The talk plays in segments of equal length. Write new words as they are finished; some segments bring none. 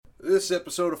This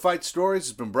episode of Fight Stories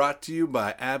has been brought to you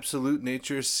by Absolute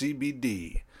Nature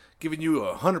CBD, giving you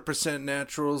 100%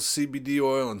 natural CBD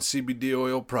oil and CBD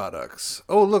oil products.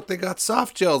 Oh, look, they got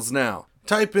soft gels now.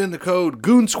 Type in the code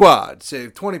Goon Squad,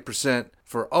 save 20%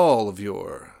 for all of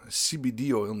your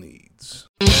CBD oil needs.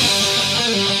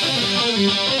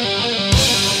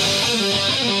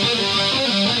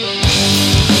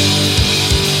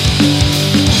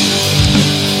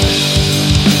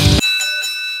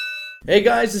 Hey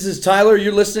guys, this is Tyler.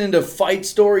 You're listening to Fight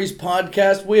Stories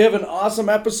Podcast. We have an awesome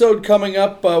episode coming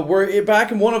up. We're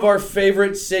back in one of our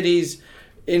favorite cities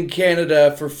in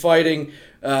Canada for fighting,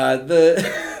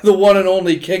 the one and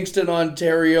only Kingston,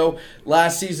 Ontario.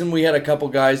 Last season we had a couple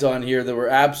guys on here that were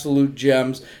absolute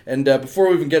gems. And before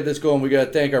we even get this going, we got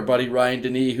to thank our buddy Ryan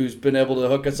Denis, who's been able to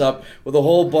hook us up with a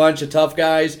whole bunch of tough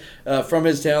guys from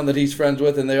his town that he's friends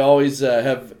with, and they always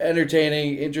have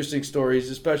entertaining, interesting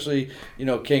stories. Especially,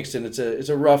 Kingston. It's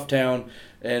a rough town.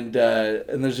 And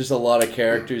there's just a lot of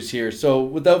characters here. So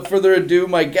without further ado,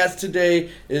 my guest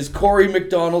today is Corey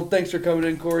McDonald. Thanks for coming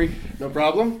in, Corey. No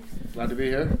problem. Glad to be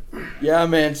here. Yeah,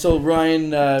 man. So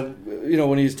Ryan,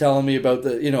 when he was telling me about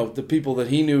the people that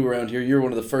he knew around here, you're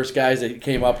one of the first guys that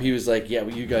came up. He was like, "Yeah,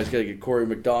 well, you guys got to get Corey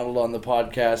McDonald on the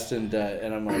podcast," and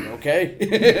I'm like,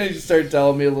 "Okay." He started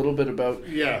telling me a little bit about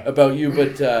you,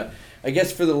 but I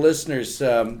guess for the listeners.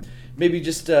 Maybe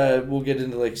just we'll get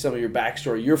into like some of your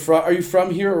backstory. Are you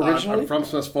from here originally? I'm from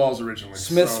Smiths Falls originally.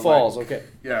 Smiths Falls, okay.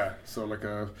 Yeah, so like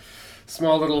a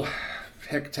small little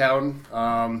hick town.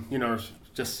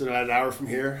 Just about an hour from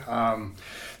here.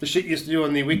 The shit you used to do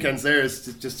on the weekends there is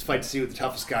to just fight to see what the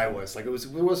toughest guy was. Like there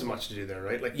wasn't much to do there,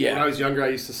 right? Like when I was younger, I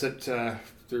used to sit.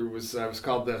 There was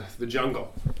called the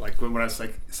jungle. Like when I was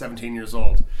like 17 years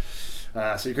old.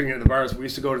 So you couldn't get in the bars. We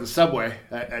used to go to the subway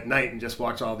at night and just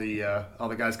watch all the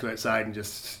guys come outside and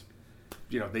just,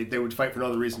 they would fight for no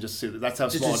other reason, just to see. That's how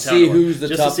small a town it was.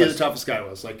 Just to see who the toughest guy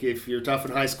was. Like if you're tough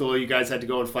in high school, you guys had to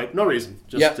go and fight for no reason,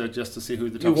 just to see who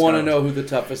the toughest guy was. You want to know who the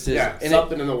toughest is. Yeah, and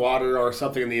something in the water or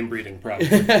something in the inbreeding, probably.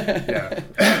 Yeah.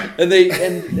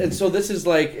 and so this is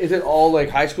like, is it all like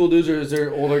high school dudes or is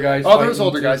there older guys? Oh, there was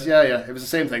older guys. Yeah. It was the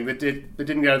same thing. They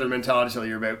didn't get out of their mentality until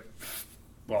you're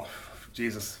about,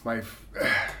 Jesus,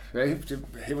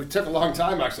 it took a long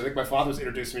time, actually. I think my father was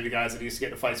introducing me to guys that he used to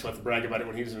get in fights with and brag about it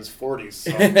when he was in his 40s.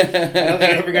 So they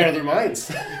never got out of their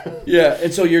minds. Yeah,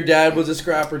 and so your dad was a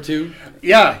scrapper too?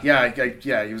 Yeah,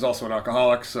 he was also an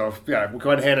alcoholic, so yeah, we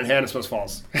went hand in hand in Smiths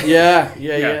Falls. Yeah.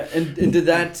 And did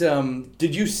that,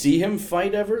 did you see him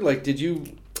fight ever? Like, did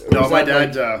you... No, my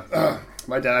dad...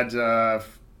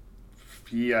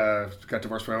 He got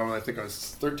divorced from my mom. I think I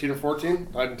was 13 or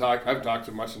 14. I haven't talked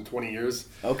to him much in 20 years.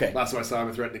 Okay. Last time I saw him,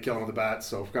 I threatened to kill him with a bat.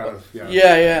 So kind of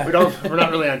Yeah. We're not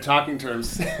really on talking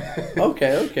terms.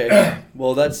 Okay.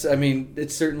 Well,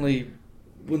 it's certainly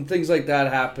when things like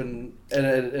that happen at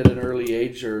an early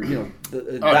age, or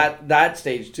that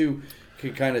stage too,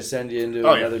 could kind of send you into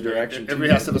another direction.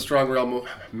 Everybody has to have a strong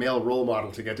male role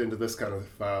model to get into this kind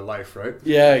of life, right?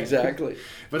 Yeah, exactly.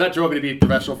 But that drove me to be a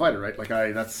professional fighter, right? Like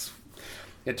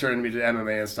it turned me to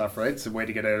MMA and stuff, right? It's a way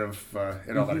to get out of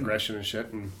all that aggression and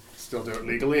shit, and still do it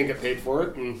legally and get paid for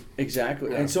it. Exactly.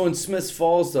 Yeah. And so in Smiths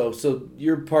Falls, though, so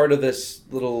you're part of this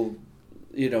little,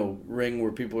 ring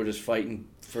where people are just fighting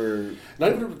for...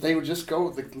 They would just go.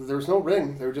 There was no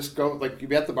ring. They would just go. Like you'd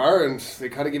be at the bar and they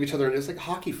kind of give each other. It was like a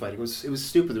hockey fight. It was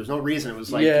stupid. There was no reason. It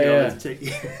was like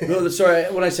No, sorry.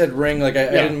 When I said ring, like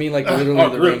I didn't mean like literally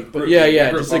the ring, but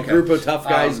just a group of tough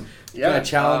guys. Kind of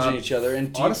challenging each other.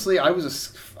 And honestly, I was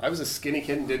a skinny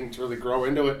kid and didn't really grow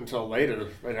into it until later.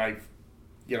 And I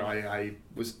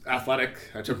was athletic.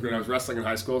 I was wrestling in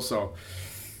high school, so.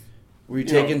 Were you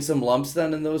taking some lumps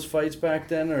then in those fights back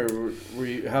then, or were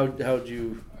you? How'd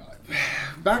you?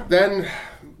 Back then,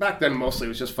 mostly it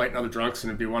was just fighting other drunks, and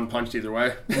it'd be one punch either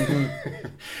way. Mm-hmm.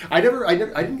 I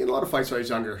didn't get a lot of fights when I was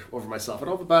younger over myself. I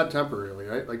don't have a bad temper, really,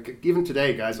 right? Like even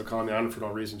today, guys will call me on for no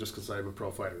reason just because I'm a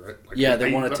pro fighter, right? Like,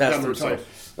 they want to test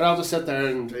themselves. But I'll just sit there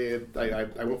and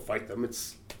I won't fight them.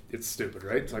 It's stupid,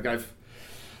 right? Like I've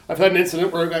had an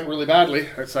incident where I got really badly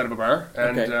outside of a bar,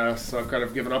 and so I've kind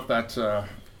of given up that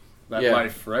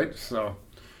life, right? So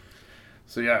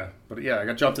yeah, but I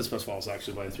got jumped in Smiths Falls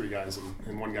actually by 3 guys,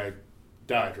 and one guy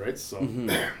died, right? So,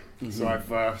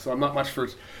 so I'm not much for.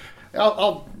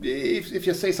 I'll if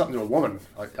you say something to a woman,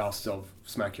 I'll still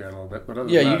smack you around a little bit. But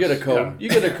you get a code. Yeah. You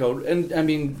get a code, and I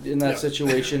mean, in that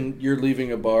situation, you're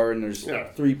leaving a bar, and there's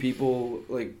 3 people.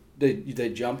 Like they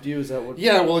jumped you. Is that what?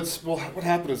 Yeah. Well, what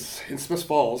happened is in Smiths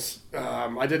Falls, I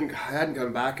hadn't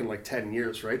come back in like 10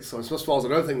 years, right? So in Smiths Falls,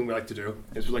 another thing we like to do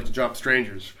is we like to jump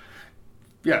strangers.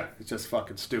 Yeah, it's just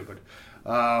fucking stupid.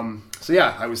 So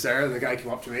yeah, I was there, and the guy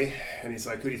came up to me, and he's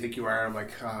like, "Who do you think you are?" I'm like,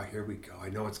 "Oh, here we go. I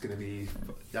know it's gonna be,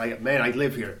 man. I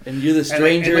live here." And you're the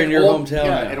stranger in your hometown.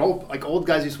 Yeah, now. and old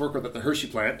guys used to work with at the Hershey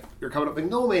plant. You're coming up like,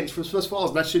 "No, man, it's from Smith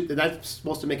Falls. That's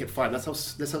supposed to make it fun. That's how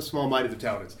small-minded the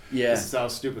town is. Yeah. This is how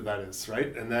stupid that is,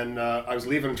 right?" And then I was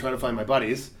leaving and trying to find my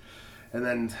buddies, and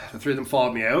then the three of them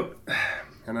followed me out,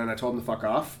 and then I told them to fuck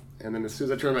off. And then as soon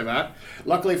as I turned my back,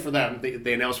 luckily for them,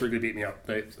 they announced they were going to beat me up.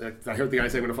 I heard the guy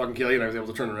say, "I'm going to fucking kill you," and I was able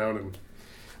to turn around and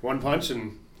one punch,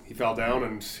 and he fell down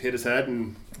and hit his head,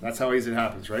 and that's how easy it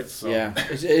happens, right? So yeah,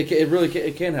 it really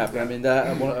can happen. I mean,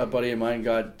 a buddy of mine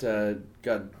got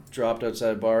dropped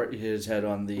outside a bar, hit his head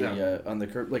on the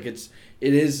curb. Like it's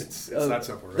that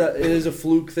simple, right? It is a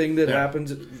fluke thing that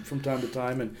happens from time to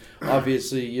time, and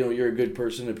obviously, you're a good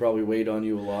person. It probably weighed on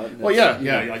you a lot. Well,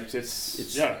 like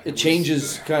it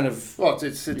changes kind of. Well,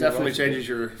 it definitely changes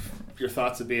your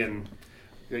thoughts of being,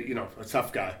 a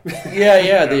tough guy.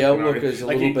 Yeah, the outlook is a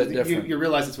little bit different. You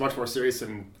realize it's much more serious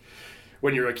than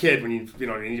when you're a kid, when you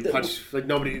punch, like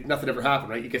nothing ever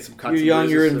happened, right? You get some cuts. You're young,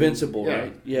 you're invincible,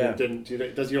 right? Yeah. You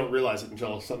don't realize it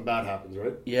until something bad happens,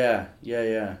 right? Yeah.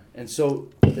 And so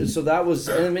that was,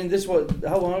 I mean,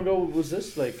 how long ago was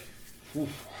this? Like,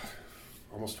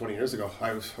 almost 20 years ago.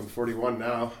 I'm 41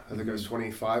 now. I think I was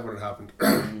 25 when it happened.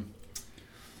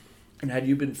 And had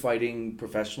you been fighting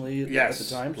professionally at the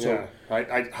time? So yeah.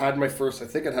 I had my first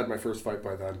fight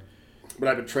by then. But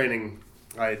I've been training.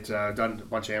 I'd done a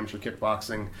bunch of amateur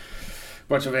kickboxing, a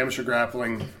bunch of amateur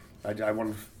grappling. I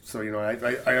won, so I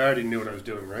already knew what I was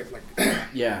doing, right? Like,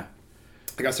 yeah.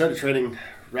 Like I started training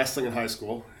wrestling in high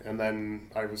school, and then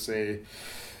I was the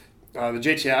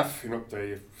JTF,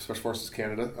 the Special Forces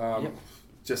Canada.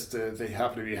 They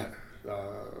happen to be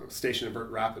stationed in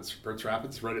Burt's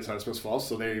Rapids, right outside of Smith Falls.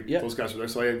 So those guys were there.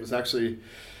 So I was actually,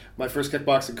 my first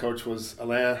kickboxing coach was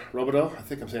Alain Robideau. I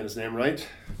think I'm saying his name right,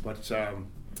 but.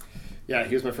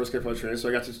 He was my first kickboxing trainer, so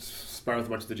I got to spar with a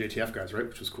bunch of the JTF guys, right,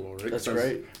 which was cool, right? That's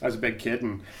great. I was a big kid,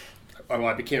 and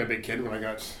I became a big kid when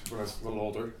I was a little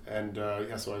older, and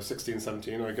so I was 16,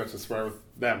 17, and I got to spar with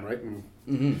them, right? And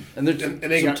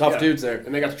they got tough dudes there,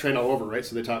 and they got to train all over, right?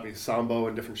 So they taught me sambo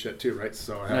and different shit too, right?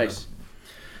 So nice.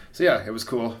 So yeah, it was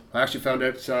cool. I actually found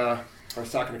out. I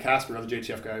was talking to Casper, another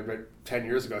JTF guy, about 10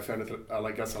 years ago. I found out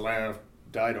that Alain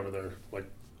died over there. Like,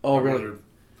 oh really?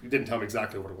 He didn't tell me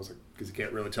exactly what it was, because he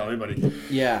can't really tell me, but he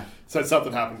said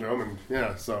something happened to him,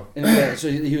 and so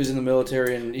he was in the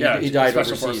military, and he died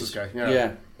Special overseas. Forces guy,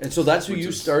 yeah, and so that's who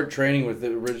you started training with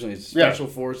originally, Special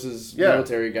Forces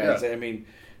military guys. I mean,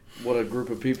 what a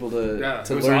group of people to learn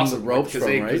awesome, the ropes from,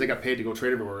 right? Because they got paid to go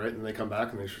trade everywhere, right? And they come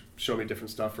back and they show me different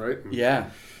stuff, right? And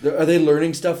are they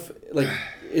learning stuff like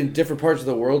in different parts of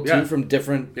the world too, from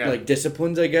different like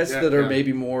disciplines, I guess, that are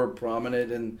maybe more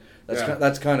prominent, and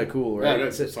that's kind of cool, right? Yeah,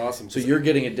 it's awesome. So you're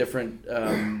getting a different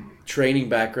training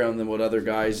background than what other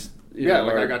guys.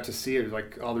 I got to see it,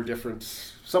 like all their different.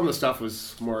 Some of the stuff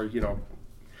was more,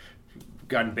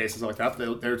 gun bases like that.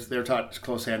 They're taught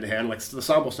close hand to hand. Like the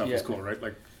sambo stuff was cool, right?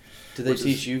 Like, do they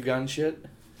teach you gun shit?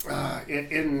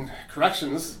 In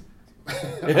corrections.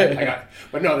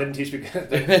 But no, they didn't teach me. But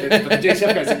the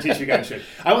JTF guys didn't teach me gun shit.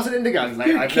 I wasn't into guns.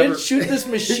 I've never shoot this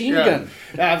machine gun.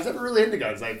 Yeah, I was never really into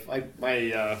guns. I've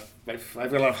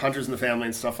got a lot of hunters in the family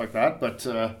and stuff like that, but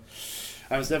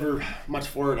I was never much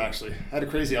for it, actually. I had a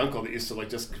crazy uncle that used to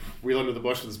just wheel into the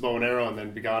bush with his bow and arrow and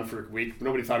then be gone for a week.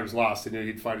 Nobody thought he was lost. They knew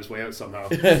he'd find his way out somehow.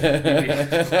 He'd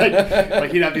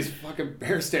have these fucking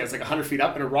bear stands 100 feet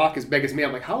up and a rock as big as me.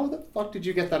 I'm like, how the fuck did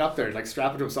you get that up there?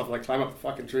 Strap it to himself and climb up the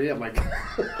fucking tree. I'm like,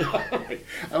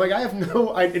 I have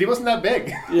no idea. And he wasn't that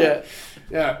big. Yeah.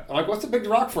 Yeah. I'm like, what's the big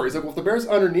rock for? He's like, well, if the bear's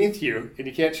underneath you and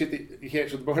you can't shoot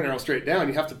the bow and arrow straight down,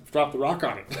 you have to drop the rock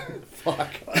on it. Fuck.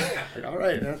 Like, all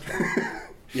right, man.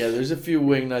 Yeah, there's a few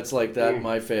wingnutts like that in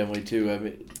my family too. I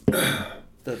mean,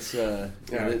 that's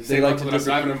they like to. I was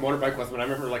driving a motorbike with them. And I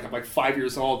remember I'm 5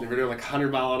 years old and we were doing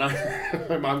 100 mile an hour.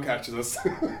 My mom catches us.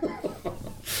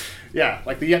 Yeah,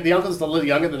 the uncle's a little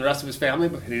younger than the rest of his family,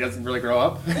 but he doesn't really grow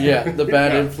up. Yeah, the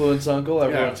bad influence uncle.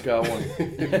 Everyone's got one.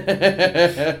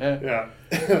 Yeah,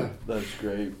 that's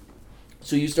great.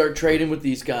 So you start training with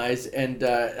these guys, and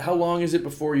how long is it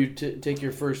before you take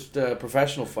your first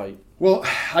professional fight? Well,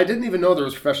 I didn't even know there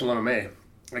was professional MMA.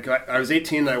 I was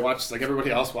 18 and I watched,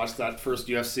 everybody else watched that first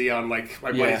UFC on, my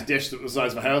buddy's dish that was the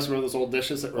size of a house. Remember those old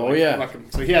dishes that were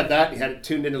so he had that. He had it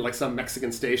tuned into, some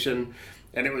Mexican station,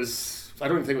 and it was, I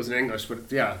don't even think it was in English,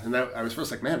 but yeah. And I was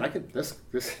first man, I could, this,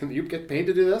 you get paid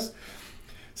to do this?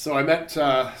 So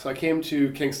I came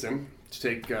to Kingston to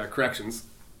take corrections.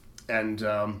 And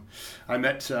I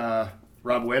met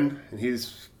Rob Wynn, and he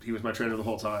was my trainer the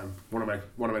whole time. One of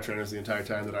my trainers the entire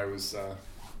time that I was a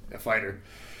fighter.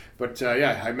 But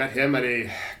yeah, I met him at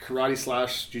a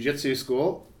karate / jiu-jitsu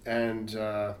school, and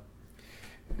I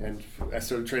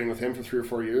started training with him for 3 or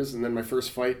 4 years. And then my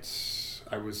first fight,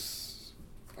 I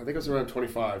think I was around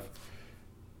 25.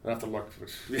 I have to look,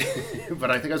 but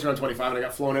I think I was around 25, and I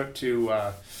got flown out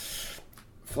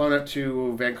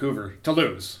to Vancouver to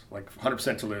lose, like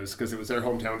 100% to lose, because it was their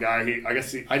hometown guy.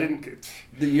 I didn't.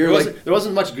 There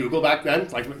wasn't much Google back then.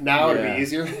 Like now, it'd be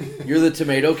easier. You're the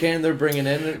tomato can they're bringing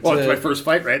in. Well, it's my first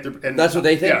fight, right? And that's what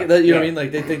they think. Know what I mean?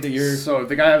 Like they think that you're. So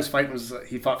the guy I was fighting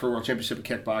he fought for a world championship in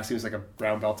kickboxing. He was like a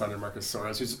brown belt under Marcus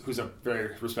Soares, who's a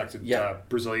very respected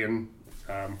Brazilian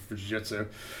for jiu-jitsu.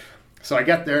 So I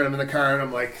get there and I'm in the car and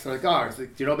I'm like, they're like, do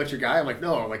you know about your guy? I'm like,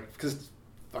 no, like, because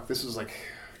this was like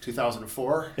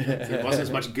 2004. There wasn't as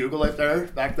much Google out there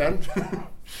back then.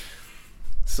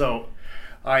 So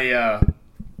there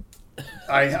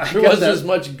wasn't as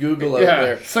much Google out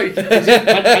there. So he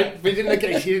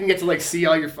didn't get to like see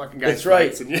all your fucking guys. That's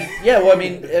right. Yeah, well, I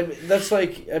mean, that's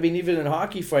like, even in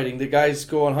hockey fighting, the guys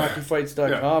go on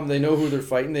hockeyfights.com. They know who they're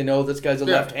fighting. They know this guy's a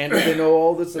left-hander. They know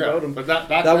all this about him. But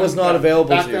that was not available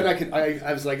back to you. then,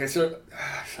 I was like,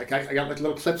 I got like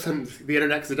little clips on the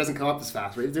internet because it doesn't come up as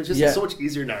fast, right? It's just so much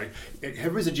easier now.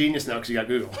 Everybody's a genius now because you got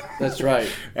Google. That's right.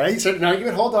 And he said, now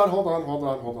you hold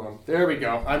on. There we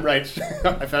go. I'm right.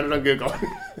 I found it on Google.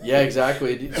 Yeah,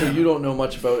 exactly. So you don't know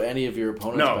much about any of your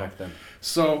opponents back then.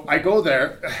 So I go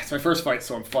there. It's my first fight,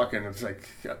 so I'm scared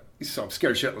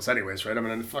shitless anyways, right? I'm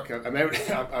in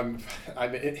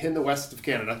the west of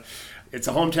Canada. It's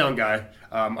a hometown guy.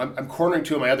 I'm cornering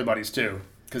 2 of my other buddies too,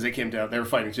 because they came down. They were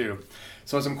fighting too.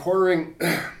 So as I'm cornering,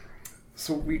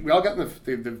 so we all got in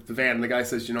the van, and the guy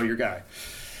says, "You know your guy?"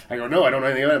 I go, "No, I don't know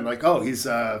anything about him." I'm like, "Oh, he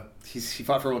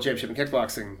fought for a world championship in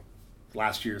kickboxing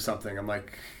last year or something." I'm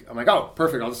like, "Oh,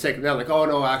 perfect. I'll just take him down." Like, "Oh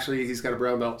no, actually, he's got a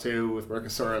brown belt too with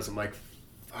Marcus Soares." I'm like,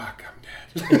 "Fuck, I'm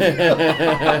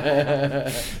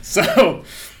dead." So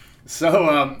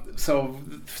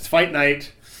fight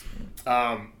night.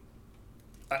 I'm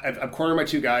cornering my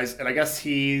 2 guys, and I guess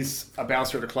he's a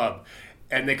bouncer at a club.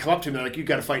 And they come up to me, they're like, "You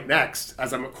got to fight next."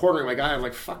 As I'm cornering my guy, I'm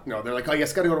like, "Fuck no." They're like, "Oh,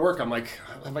 yes, got to go to work." I'm like,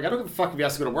 "I don't give a fuck if he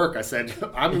has to go to work." I said,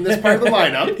 "I'm in this part of the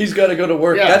lineup." He's got to go to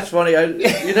work. Yeah. That's funny.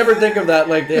 You never think of that.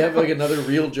 Like they have like another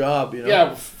real job, you know?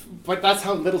 Yeah, but that's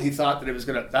how little he thought that it was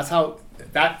gonna. That's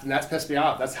pissed me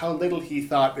off. That's how little he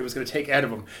thought it was gonna take out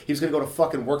of him. He was gonna go to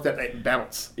fucking work that night and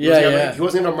bounce. He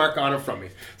wasn't gonna mark honor from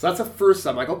me. So that's the first.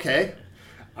 I'm like, okay.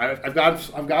 I've gone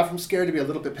from scared to be a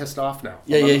little bit pissed off now.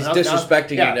 Yeah, he's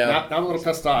disrespecting you now. Now I'm a little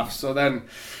pissed off. So then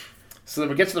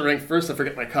we get to the ring. First, I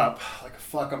forget my cup. Like,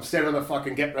 fuck, I'm standing there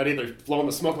fucking getting ready. They're blowing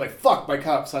the smoke. I'm like, fuck, my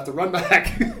cup. So I have to run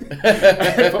back.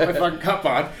 I put my fucking cup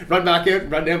on, run back in,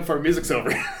 run down before music's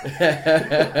over.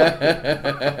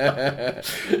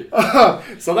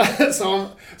 So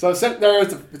I'm sitting there.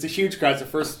 It's a huge crowd.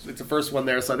 It's the first one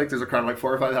there. So I think there's a crowd of like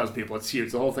 4,000 or 5,000 people. It's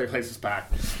huge. The whole place is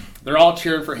packed. They're all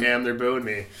cheering for him. They're booing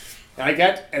me. And I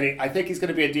think he's going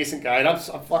to be a decent guy. And I'm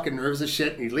fucking nervous as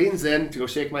shit. And he leans in to go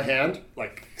shake my hand.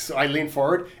 So I lean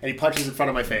forward, and he punches in front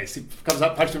of my face. He comes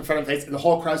up, punches in front of my face, and the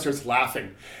whole crowd starts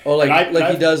laughing. Oh,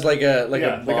 he does like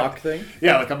a mock thing?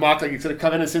 Yeah, like a mock. Like he's going to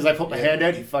come in as soon as I put my hand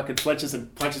out, he fucking flinches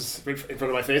and punches in front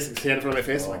of my face, and his hand in front of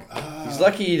my face. I'm like, ah. He's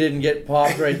lucky he didn't get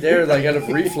popped right there, like out of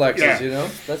reflexes, you know?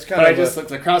 That's kind of. But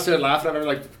the crowd started laughing. I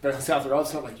remember like South Road,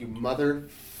 so I'm like, "You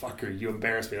motherfucker, you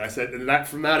embarrassed me." And I said, and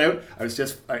from that out, I was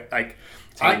just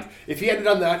if he hadn't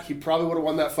done that, he probably would have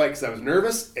won that fight because I was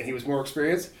nervous and he was more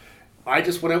experienced. I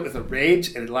just went out with a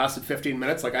rage, and it lasted 15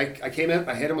 minutes. Like I came in,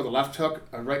 I hit him with a left hook,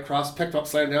 a right cross, picked up,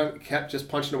 slammed down, kept just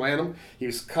punching away at him. He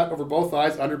was cut over both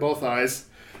eyes, under both eyes.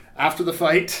 After the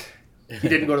fight, he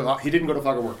didn't go to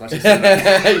fucking work. Let's just say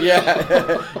that.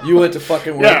 Yeah, you went to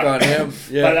fucking work on him.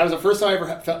 Yeah, but that was the first time I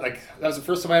ever felt like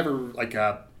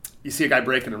you see a guy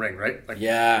break in the ring, right? Like,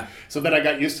 yeah. So then I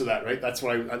got used to that, right? That's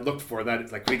what I looked for.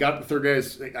 That like we got the third day,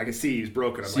 I could see he's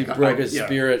broken. He broke his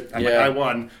spirit. I'm like, I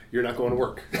won. You're not going to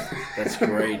work. That's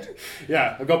great.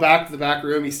 Yeah, I go back to the back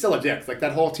room. He's still a dick. Like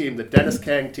that whole team, the Dennis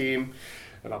Kang team,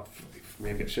 and I'll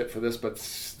maybe get shit for this, but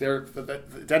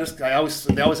Dennis. They always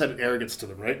had an arrogance to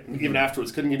them, right? Mm-hmm. Even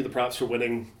afterwards, couldn't give you the props for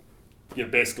winning. You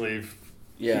know, basically.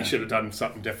 Yeah. He should have done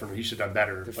something different. He should have done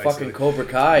better. The fucking Cobra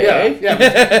Kai, Yeah.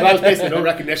 But that was basically no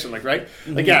recognition, like, right?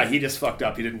 Like, yeah, he just fucked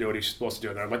up. He didn't do what he was supposed to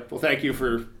do. And I'm like, well, thank you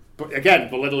for but again,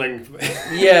 belittling.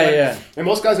 Yeah. And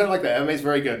most guys aren't like that. MMA's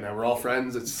very good, man. We're all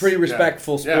friends. It's Pretty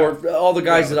respectful sport. All the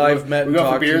guys that I've met we and go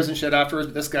for talked beers to. and shit afterwards,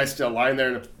 but this guy's still lying there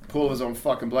in a pool of his own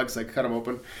fucking blood because I cut him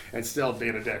open and still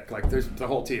being a dick. Like, there's the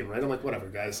whole team, right? I'm like, whatever,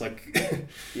 guys. Like,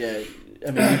 Yeah,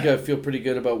 I mean, you gotta feel pretty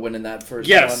good about winning that first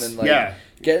Yes, one and like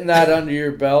getting that under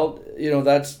your belt. You know,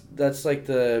 that's like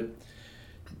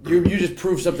you just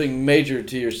prove something major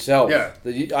to yourself. Yeah.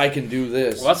 That I can do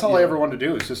this. Well, that's all I ever wanted to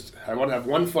do. Is just I want to have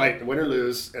one fight, win or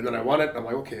lose, and then I want it. I'm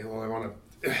like, okay, well, I want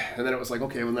to. And then it was like,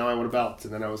 okay, well, now I want a belt.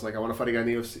 And then I was like, I want to fight a guy in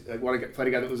the UFC. I want to fight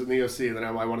a guy that was in the UFC. And then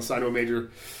I want to sign to a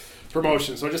major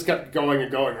promotion. So I just kept going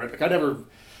and going. Right? Like I never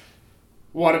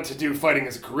wanted to do fighting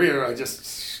as a career. I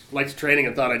just liked training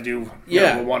and thought I'd do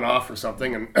a one-off or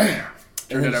something. And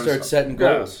then start setting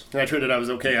goals. And I treated I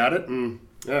was okay at it. And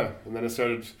and then I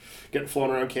started getting flown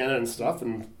around Canada and stuff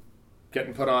and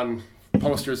getting put on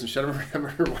posters and shit. I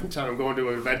remember one time I'm going to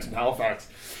an event in Halifax.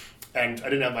 And I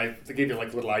didn't have they gave you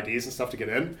like little IDs and stuff to get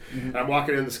in. Mm-hmm. And I'm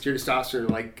walking in, the security stops are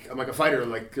like, I'm like a fighter.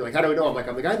 Like how do we know? I'm like,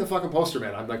 I'm the guy in the fucking poster,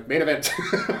 man. I'm like, main event.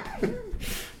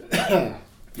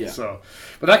 Yeah. So,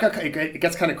 but it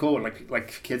gets kind of cool when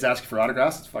like kids ask you for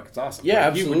autographs. It's awesome. Yeah,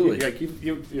 like, absolutely.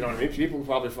 You know what I mean? People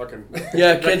probably fucking.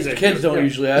 Yeah, kids don't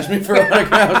usually ask me for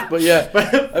autographs,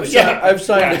 but I've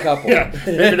signed a couple. Yeah,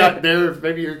 maybe not there.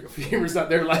 Maybe your humor's not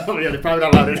their level. Yeah, they're probably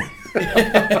not allowed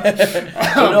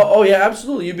Oh yeah,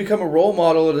 absolutely. You become a role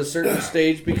model at a certain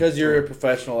stage because you're a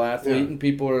professional athlete and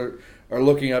people are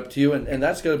looking up to you, and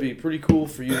that's got to be pretty cool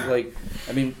for you. Like,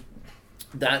 I mean,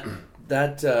 that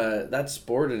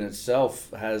sport in itself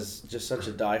has just such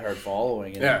a diehard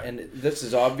following, and this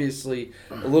is obviously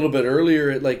a little bit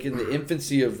earlier, like in the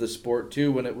infancy of the sport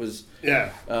too, when it was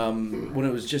when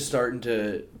it was just starting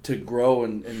to grow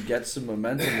and get some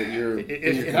momentum that you're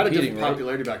it had a different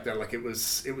popularity back then. Like it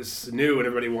was new and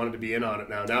everybody wanted to be in on it.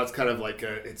 Now it's kind of like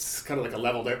a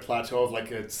leveled out plateau of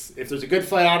like if there's a good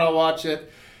fight on, I'll watch it.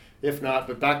 If not,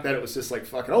 but back then it was just like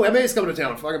fucking, MMA's coming to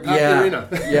town, fucking pack the arena.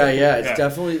 It's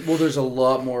definitely, well, there's a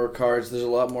lot more cards, there's a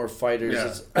lot more fighters.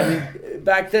 Yeah. I mean,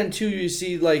 back then too, you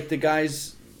see like the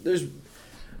guys, I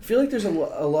feel like there's a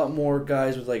lot more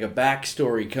guys with like a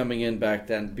backstory coming in back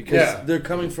then because they're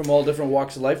coming from all different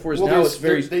walks of life, whereas now it's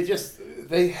very...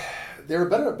 They were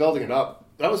better at building it up.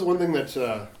 That was one thing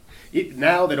that,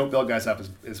 now they don't build guys up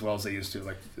as well as they used to.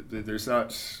 Like, there's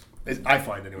not... I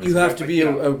find anyway. You have to be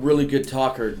a really good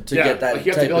talker to get that like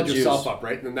you have type to build of yourself juice. up,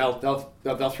 right? And then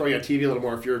they'll throw you on TV a little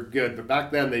more if you're good. But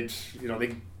back then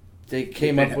they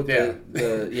came up with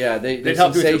they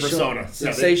help you with your persona.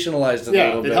 Sensationalized it a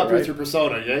little bit. They help you with your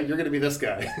persona. Yeah, you're going to be this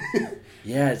guy.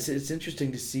 Yeah, it's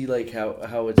interesting to see like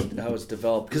how it's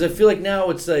developed because I feel like now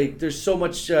it's like there's so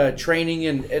much training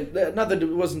and not that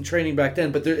it wasn't training back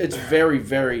then, but it's very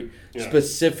very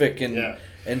specific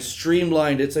and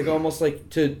streamlined. It's like almost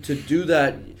like to do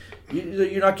that.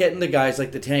 You're not getting the guys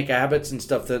like the Tank Abbotts and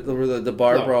stuff that were the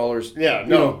bar brawlers. Yeah,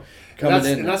 no. Coming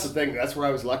in. And that's the thing. That's where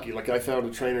I was lucky. Like I found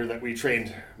a trainer that we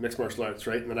trained mixed martial arts,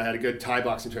 right? And then I had a good Thai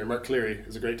boxing trainer. Mark Cleary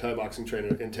is a great Thai boxing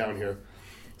trainer in town here.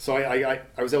 So I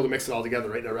was able to mix it all together,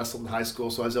 right? And I wrestled in high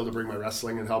school, so I was able to bring my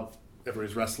wrestling and help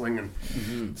everybody's wrestling,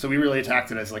 and so we really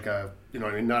attacked it as like a,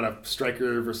 not a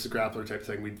striker versus a grappler type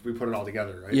thing. We put it all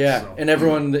together, right? Yeah, so. And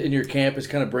everyone in your camp is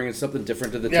kind of bringing something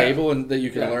different to the table and that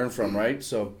you can learn from, right?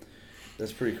 So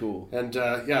that's pretty cool. And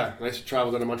I used to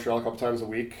travel down to Montreal a couple times a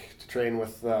week to train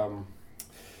with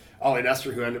Ollie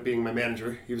Nestor, who ended up being my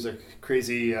manager. He was a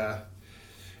crazy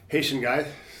Haitian guy.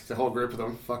 The whole group of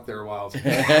them, fuck, they were wild.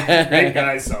 Great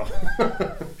guys, so.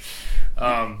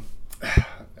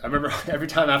 I remember every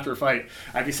time after a fight,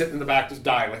 I'd be sitting in the back just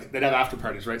dying. Like they'd have after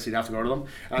parties, right? So you'd have to go to them.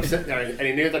 And I'm sitting there, and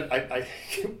he knew that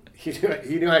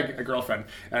he knew I had a girlfriend,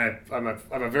 and I'm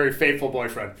a very faithful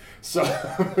boyfriend. So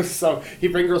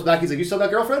he'd bring girls back. He's like, "You still got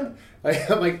a girlfriend?"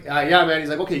 I'm like, "Yeah, man." He's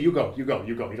like, "Okay, you go." He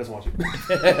doesn't want you.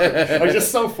 I was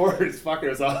just so forward. It's fucking, it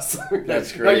was awesome.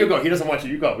 That's great. No, you go. He doesn't want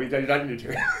you. You go. You don't need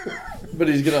to. But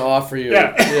he's gonna offer you.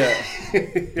 Yeah.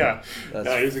 Yeah.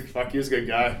 He was a good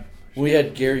guy. We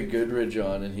had Gary Goodridge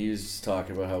on, and he was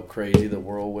talking about how crazy the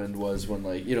whirlwind was when,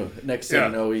 like, next thing you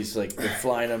know, he's like they're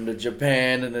flying him to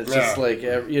Japan, and it's just like,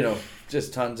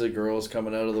 just tons of girls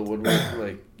coming out of the woodwork,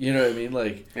 like, you know what I mean?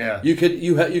 Like, you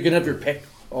can have your pick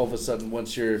all of a sudden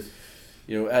once you're,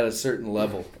 at a certain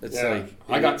level. It's like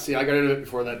I got into it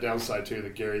before that downside too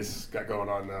that Gary's got going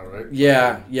on now, right?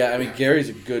 Yeah. I mean, Gary's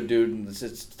a good dude, and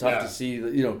it's tough to see.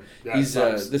 He's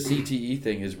the CTE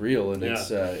thing is real, and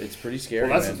it's pretty scary.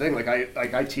 Well, that's the thing.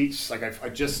 I teach. I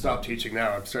just stopped teaching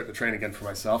now. I'm starting to train again for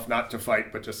myself, not to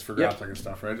fight, but just for grappling and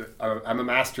stuff. Right? I'm a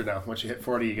master now. Once you hit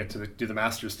 40, you get to do the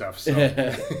master stuff. So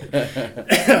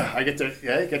I get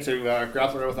to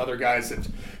grapple around with other guys that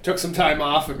took some time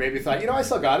off and maybe thought, I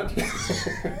still got it.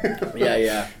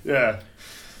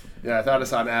 Yeah, I thought I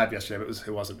saw an ad yesterday, but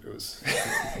it wasn't. It was.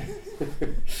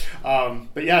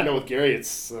 But yeah, no, with Gary,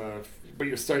 it's. But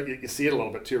you see it a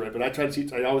little bit too, right? But I try to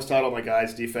teach. I always taught all my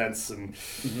guys defense, and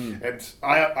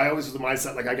I always was the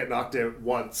mindset like I get knocked out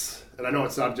once, and I know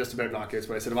it's not just about knockouts,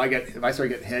 but I said if I start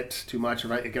getting hit too much,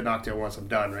 if I get knocked out once, I'm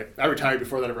done, right? I retired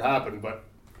before that ever happened, but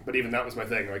even that was my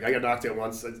thing. Like, I got knocked out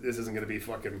once. This isn't going to be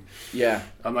fucking... Yeah.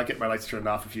 I'm not getting my lights turned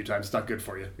off a few times. It's not good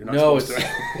for you. You're not supposed to...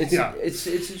 It's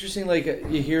interesting, like,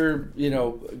 you hear,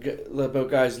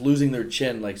 about guys losing their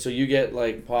chin. Like, so you get,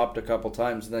 like, popped a couple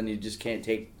times, and then you just can't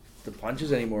take the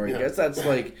punches anymore. I guess that's,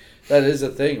 like... That is a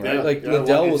thing, right?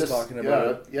 Liddell was talking about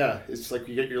it. Yeah, it's like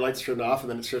you get your lights turned off, and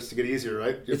then it starts to get easier,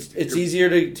 right? It's easier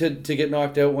to get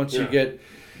knocked out once you get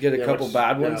a couple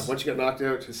bad ones. Once you get knocked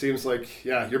out, it seems like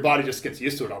your body just gets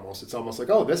used to it almost. It's almost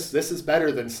like, oh, this is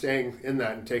better than staying in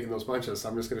that and taking those punches. So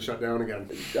I'm just going to shut down again.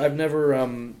 I've never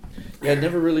I'd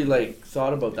never really like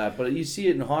thought about that, but you see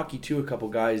it in hockey too. A couple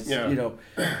guys, I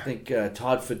think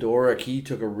Todd Fedoruk, he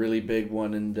took a really big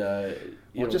one, and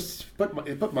it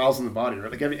put miles on the body,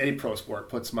 right? Like any pro sport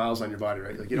puts miles on your body,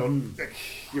 right? Like like,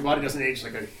 your body doesn't age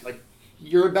like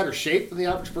you're in better shape than the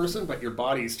average person, but your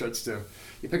body starts to.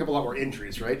 You pick up a lot more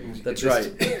injuries, right? And that's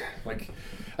right. Like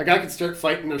a guy could start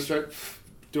fighting or start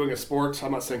doing a sport.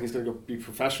 I'm not saying he's going to go be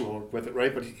professional with it,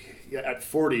 right? But at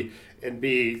 40 and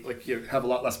be like have a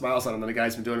lot less miles on him than a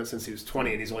guy's been doing it since he was 20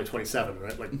 and he's only 27,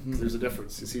 right? Like there's a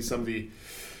difference. You see some of the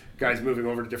guys moving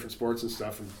over to different sports and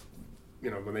stuff, and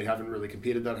when they haven't really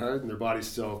competed that hard and their body's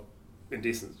still in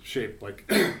decent shape,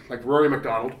 like Rory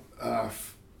McDonald.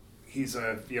 He's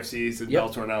a UFC, he's in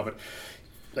Bellator now, but.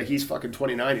 Like he's fucking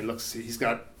 29. He's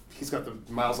got the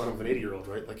miles on him of an 80-year-old,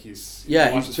 right? Like he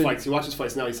watches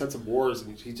fights now. He's had some wars,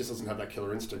 and he just doesn't have that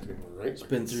killer instinct anymore, right? He's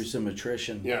been through some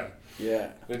attrition. Yeah.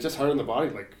 And it's just hard on the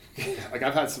body. Like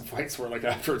I've had some fights where like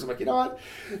afterwards I'm like, you know what?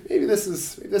 Maybe this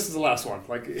is the last one.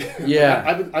 Like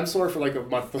I'm sore for like a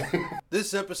month.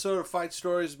 This episode of Fight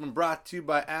Stories has been brought to you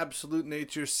by Absolute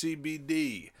Nature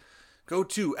CBD. Go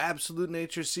to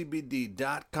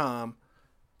absolutenaturecbd.com.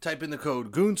 Type in the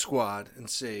code Goon Squad and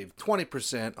save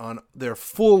 20% on their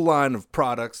full line of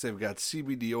products. They've got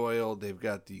CBD oil, they've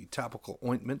got the topical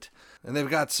ointment, and they've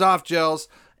got soft gels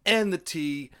and the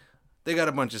tea. They got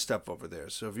a bunch of stuff over there.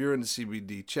 So if you're into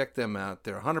CBD, check them out.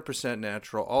 They're 100%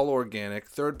 natural, all organic,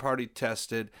 third-party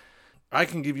tested. I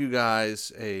can give you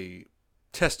guys a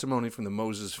testimony from the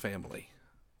Moses family.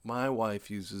 My wife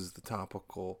uses the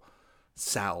topical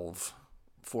salve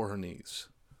for her knees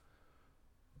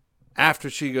after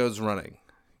she goes running.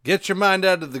 Get your mind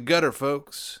out of the gutter,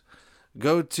 folks.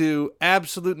 Go to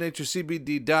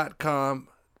absolutenaturecbd.com,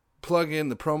 plug in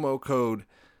the promo code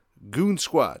Goon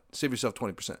Squad. Save yourself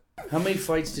 20%. How many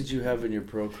fights did you have in your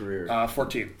pro career?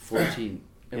 14. 14.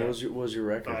 And what was your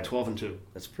record? 12-2.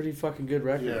 That's a pretty fucking good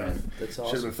record, man. That's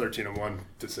awesome. Should have been 13-1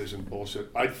 decision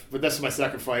bullshit. But this is my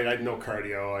second fight. I had no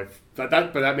cardio. But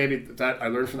that I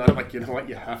learned from that. I'm like, you know what?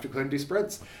 You have to go ahead and do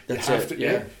sprints. That's it.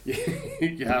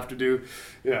 You have to do.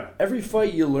 Yeah. Every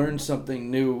fight you learn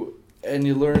something new, and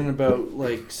you learn about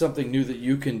like something new that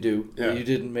you can do. That you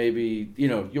didn't maybe.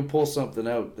 You'll pull something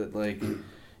out that like.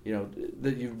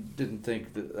 That you didn't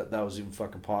think that was even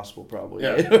fucking possible, probably.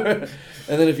 Yeah. And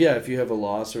then if you have a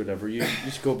loss or whatever, you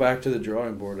just go back to the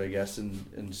drawing board, I guess,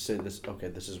 and say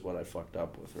this is what I fucked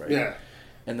up with, right? Yeah.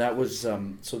 And that was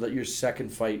so that your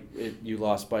second fight you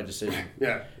lost by decision.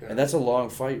 Yeah. And that's a long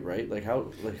fight, right? Like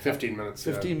 15 minutes.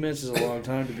 15 minutes is a long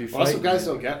time to be fighting. Also, guys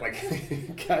don't get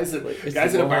guys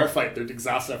in a bar fight. They're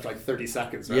exhausted after like 30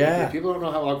 seconds. Right? Yeah. Like, people don't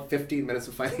know how long 15 minutes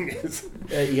of fighting is.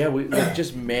 We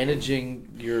just managing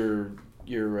your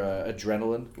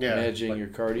adrenaline, managing your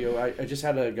cardio. I just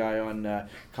had a guy on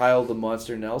Kyle the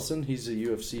Monster Nelson. He's a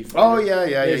UFC fighter. Oh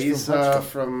yeah. He's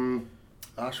from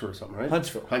Oshawa or something, right?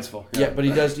 Huntsville. Yeah, but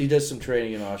he does some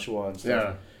training in Oshawa and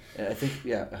stuff. Yeah. And I think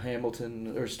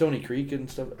Hamilton or Stony Creek and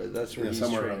stuff. That's where he's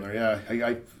somewhere training. around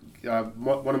there. Yeah,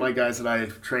 one of my guys that I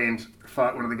trained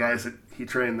fought one of the guys that he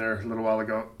trained there a little while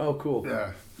ago. Oh, cool.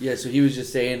 Yeah. Yeah, so he was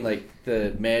just saying like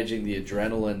the managing the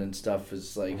adrenaline and stuff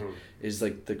is like it's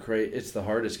the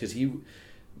hardest because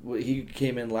he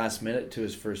came in last minute to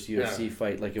his first UFC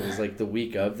fight. Like it was like the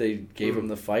week of they gave him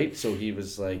the fight, so he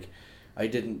was like, I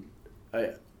didn't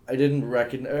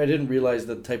realize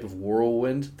the type of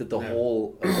whirlwind that the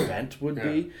whole event would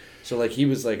be. So like he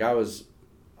was like I was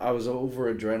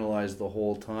over adrenalized the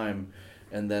whole time,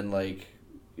 and then like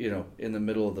in the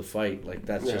middle of the fight, like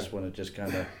that's just when it just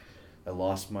kind of I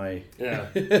lost my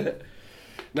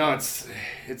No,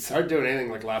 it's hard doing anything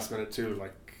like last minute too,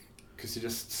 like because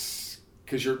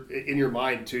you're in your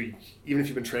mind too. Even if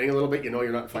you've been training a little bit,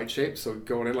 you're not in fight shape. So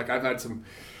going in, like I've had some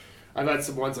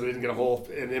ones that I didn't get a hole,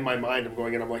 and in my mind I'm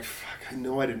going in. I'm like, fuck, I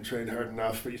know I didn't train hard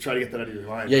enough, but you try to get that out of your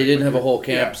mind. Yeah, you didn't have a whole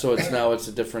camp, so it's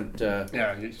a different.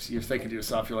 You're thinking to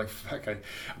yourself, you're like, fuck, I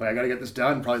got to get this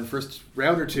done probably the first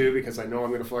round or two because I know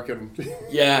I'm gonna fucking. So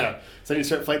then you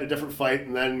start fighting a different fight,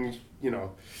 and then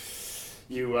you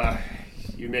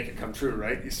make it come true,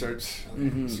 right? You start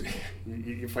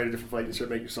you fight a different fight, you start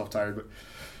making yourself tired, but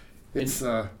it's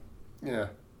And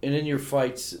in your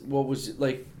fights, what was it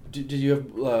like? Did you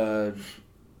have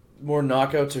more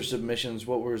knockouts or submissions?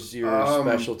 What was your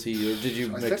specialty, or did you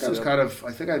mix it up?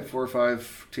 I think I had 4 or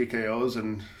 5 TKOs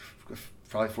and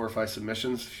probably 4 or 5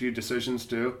 submissions, a few decisions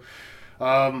too.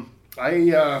 I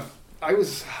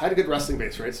had a good wrestling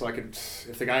base, right? So I could,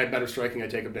 if the guy had better striking,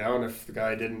 I'd take him down. If the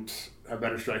guy didn't have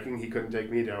better striking, he couldn't take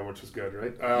me down, which was good,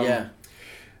 right? I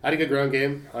had a good ground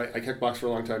game. I kickboxed for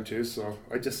a long time too, so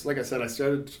I just, like I said,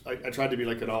 I tried to be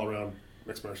like an all-around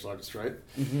mixed martial artist, right?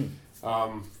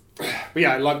 But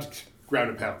yeah, I loved ground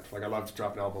and pound. Like I loved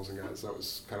dropping elbows and guys. That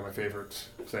was kind of my favorite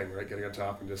thing, right? Getting on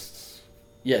top and just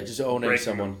owning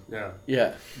someone. Them.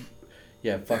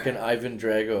 Yeah, fucking Ivan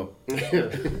Drago.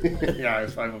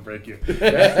 I will break you.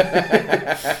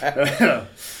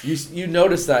 You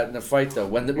notice that in the fight though.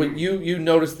 When you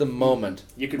notice the moment.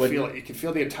 You can feel it. You can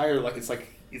feel the entire, like it's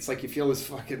like you feel this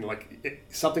fucking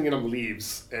something in him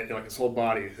leaves, and like his whole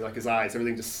body, like his eyes,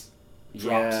 everything just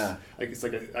drops. Yeah. Like it's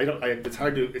like it's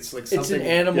hard to. It's like something. It's an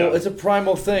animal. Yeah. It's a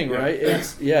primal thing, right?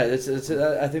 It's.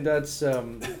 I think that's.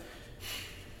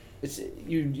 It's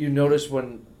you notice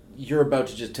when you're about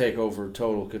to just take over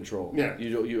total control. Yeah.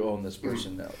 You own this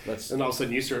person now. And all of a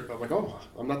sudden you start. I'm like, oh,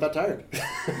 I'm not that tired.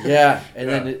 Then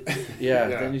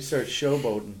then you start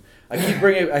showboating.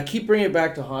 I keep bringing it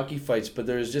back to hockey fights, but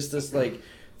there's just this like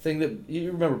thing that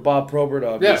you remember Bob Probert,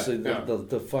 obviously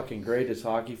the fucking greatest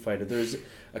hockey fighter. There's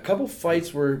a couple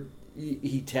fights where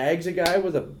he tags a guy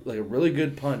with a really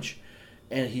good punch,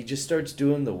 and he just starts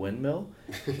doing the windmill.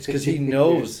 It's because he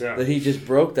knows that he just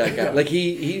broke that guy. Like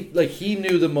he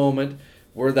knew the moment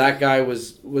where that guy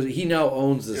was he now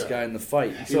owns this guy in the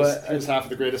fight. He was half of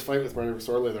the greatest fight with Marty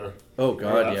Sorley there. Oh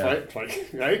God, fight?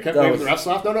 Like, kept waving the refs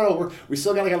off. No, we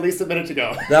still got like at least a minute to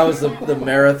go. That was the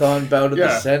marathon bout of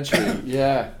the century.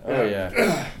 Yeah. Oh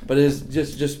yeah. But it's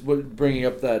just bringing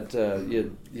up that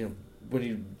when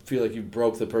you feel like you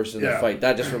broke the person in the fight,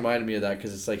 that just reminded me of that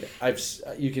because it's like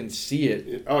you can see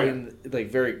it like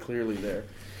very clearly there.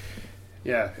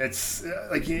 Yeah, it's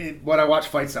like when I watch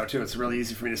fights now too, it's really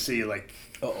easy for me to see like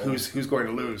who's going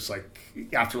to lose. Like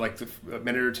after like a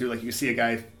minute or two, like you see a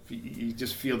guy, you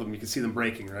just feel them, you can see them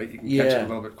breaking, right? You can catch it a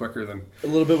little bit quicker than a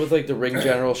little bit with like the ring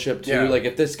generalship too. Like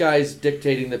if this guy's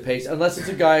dictating the pace, unless it's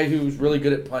a guy who's really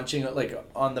good at punching like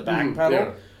on the back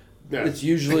pedal, it's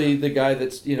usually the guy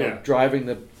that's driving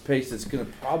the pace that's going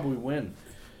to probably win.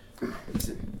 You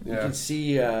can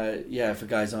see if a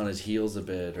guy's on his heels a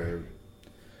bit or.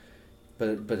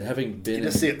 But having been, you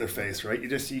just see it in their face, right? You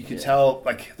can tell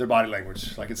like their body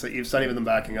language, like it's not even them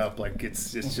backing up, like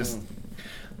it's just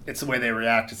it's the way they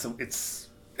react. It's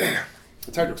hard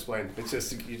to explain. It's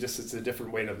just it's a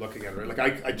different way of looking at it. Right? Like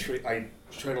I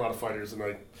train a lot of fighters, and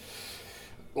I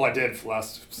did for the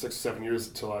last 6 or 7 years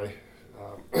until I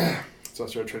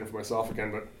started training for myself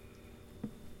again. But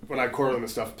when I corner them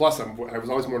and stuff, plus I was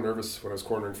always more nervous when I was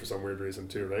cornering for some weird reason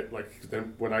too, right? Like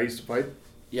then when I used to fight.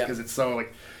 Yeah, because it's so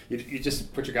like you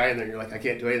just put your guy in there and you're like, I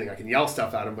can't do anything. I can yell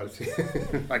stuff at him, but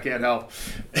I can't help.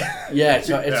 It's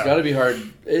got to be hard.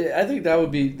 I think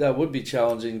that would be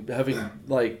challenging, having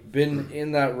like been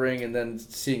in that ring and then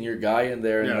seeing your guy in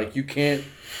there and like you can't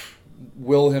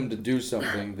will him to do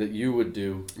something that you would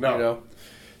do. No. You know?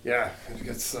 Yeah,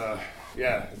 it's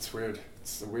weird.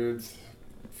 It's a weird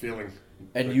feeling.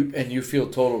 And you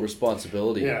feel total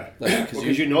responsibility. Yeah,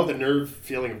 because you know the nerve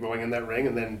feeling of going in that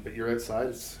ring, but you're outside.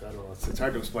 I don't know. It's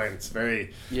hard to explain. It's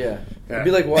very. Yeah. It'd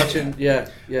be like watching. Yeah.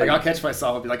 Like I'll catch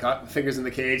myself. I'll be like fingers in the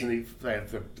cage, and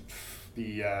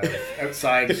the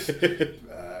outside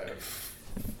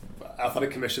athletic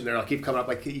commission there. I'll keep coming up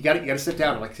like you got to sit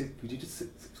down. I'm like, would you just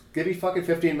Give me fucking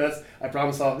 15 minutes. I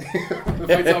promise the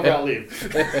fight's over, I'll leave.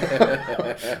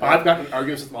 I've gotten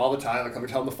arguments with them all the time. Like, I'm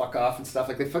telling them to fuck off and stuff.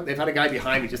 Like, they've had a guy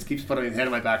behind me just keeps putting his hand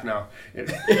on my back now.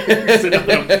 Sit up,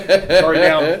 Corey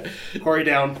down. Corey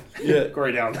down. Yeah.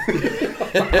 Corey down.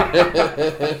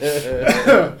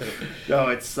 No,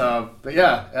 it's, but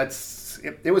yeah,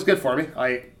 it was good for me.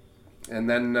 And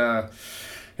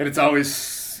it's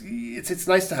always, it's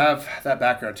nice to have that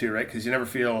background too, right? Because you never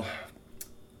feel,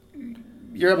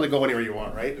 you're able to go anywhere you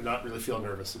want, right? And not really feel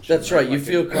nervous. And shit, That's right. You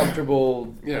feel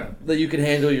comfortable that you can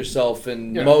handle yourself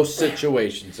in most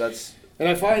situations. And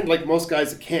I find, like, most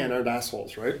guys that can aren't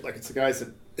assholes, right? Like, it's the guys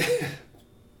that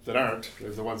that aren't.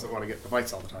 They're the ones that want to get in the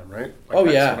fights all the time, right? Like,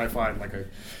 that's what I find. Like,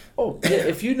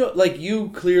 if you know, like, you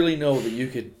clearly know that you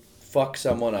could fuck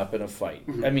someone up in a fight.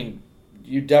 Mm-hmm. I mean,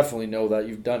 you definitely know that.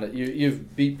 You've done it.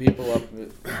 You've beat people up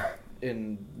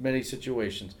in many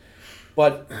situations.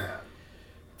 But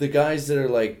the guys that are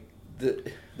like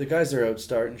the guys that are out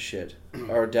starting shit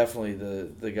are definitely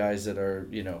the guys that are,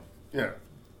 you know,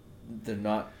 they're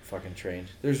not fucking trained.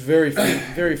 There's very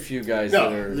few guys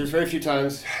that are. There's very few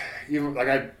times. Even like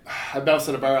I bounced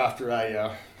at a bar after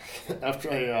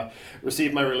I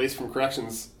received my release from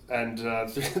corrections, and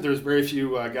there's very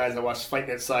few guys I watched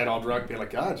fighting outside all drunk being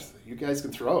like, God, you guys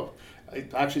can throw.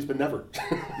 Actually, it's been never.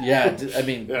 Yeah, I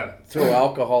mean, throw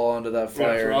alcohol onto that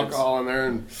fire. Yeah, throw alcohol in there,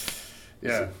 and you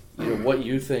know, what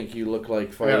you think you look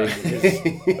like fighting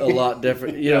is a lot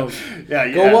different. You know,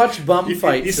 go watch bum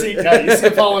fights. You see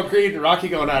Apollo Creed and Rocky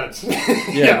going at it.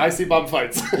 I see bum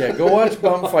fights. Go watch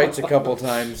bum fights a couple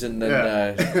times and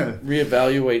then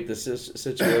reevaluate the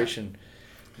situation.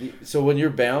 So when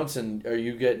you're bouncing, are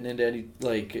you getting into any,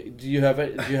 like, do you have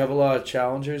a lot of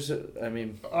challengers? I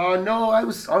mean, no, I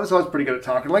was always pretty good at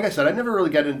talking. Like I said, I never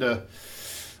really get into.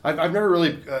 I've never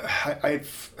really.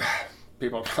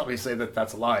 People probably say that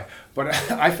that's a lie, but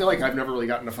I feel like I've never really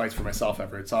gotten into fights for myself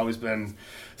ever. It's always been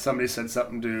somebody said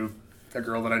something to a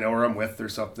girl that I know or I'm with or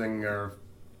something, or,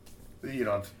 you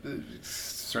know,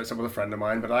 start something with a friend of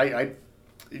mine. But I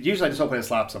usually just open and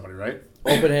slap somebody, right?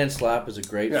 Open hand slap is a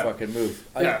great fucking move.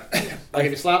 Like if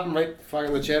you slap them right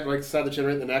fucking the chin, right side of the chin,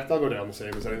 right in the neck, they'll go down the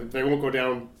same as anything. They won't go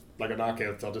down like a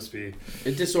knockout. They'll just be.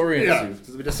 It disorients you.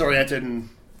 They'll be disoriented and.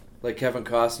 Like Kevin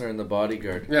Costner in The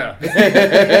Bodyguard. Yeah.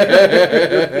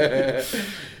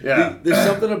 There's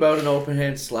something about an open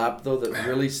hand slap though that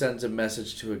really sends a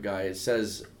message to a guy. It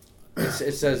says,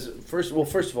 first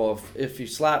of all, if you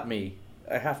slap me,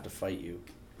 I have to fight you.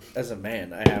 As a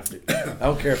man, I have to. I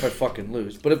don't care if I fucking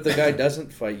lose. But if the guy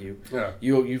doesn't fight you,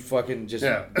 you fucking just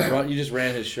you just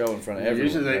ran his show in front of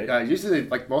everyone. Usually,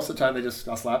 like most of the time,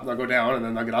 I'll slap and I'll go down and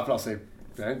then I'll get up and I'll say,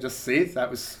 just see,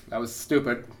 that was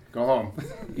stupid. Go home.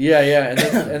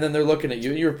 And then they're looking at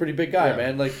you. You're a pretty big guy,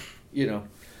 man. Like, you know,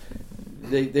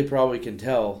 they probably can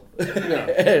tell.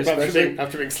 Especially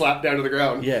after being slapped down to the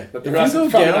ground. Yeah. If you go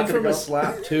down from a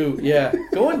slap too,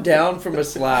 going down from a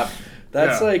slap,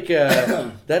 that's like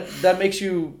that makes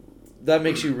you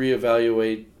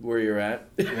reevaluate where you're at.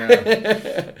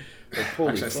 Yeah.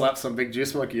 Actually, I slapped some big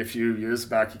juice monkey a few years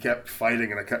back. He kept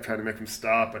fighting, and I kept trying to make him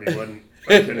stop, and he wouldn't.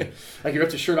 Like, he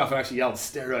ripped his shirt off and actually yelled,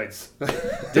 "Steroids."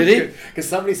 Did he? Because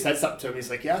somebody said something to him. He's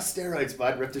like, "Yeah, steroids,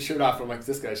 bud." Ripped his shirt off, and I'm like,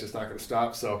 this guy's just not going to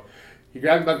stop. So he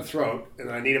grabbed him by the throat, and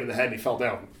then I kneed him in the head, and he fell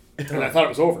down. And I thought it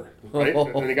was over, right?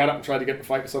 And then he got up and tried to get in a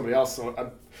fight with somebody else. So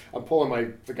I'm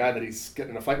pulling the guy that he's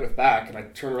getting in a fight with back, and I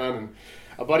turn around, and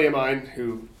a buddy of mine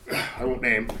who I won't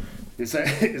name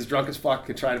is drunk as fuck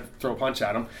and trying to throw a punch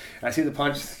at him. And I see the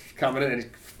punch coming in, and he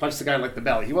punches the guy in like the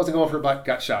belly. He wasn't going for a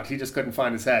gut shot. He just couldn't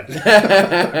find his head.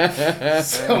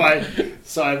 so I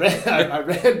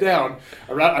ran down.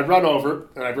 I run over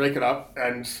and I break it up.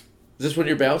 And is this when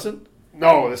you're bouncing?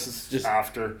 No, this is just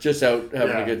after. Just out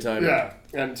having a good time. Yeah,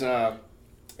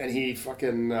 and he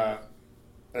fucking.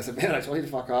 I said, "Man, I told you to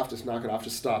fuck off. Just knock it off.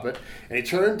 Just stop it." And he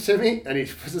turned to me, and he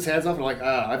puts his hands up, and I'm like,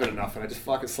 I've had enough. And I just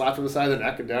fucking slapped him on the side of the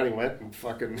neck, and down he went, and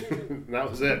fucking, and that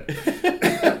was it.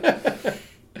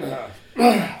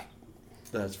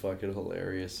 That's fucking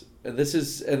hilarious. And this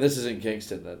is in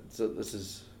Kingston. So this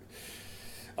is.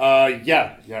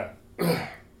 Yeah. Yeah,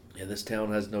 this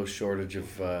town has no shortage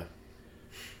of.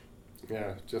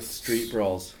 Just street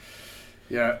brawls.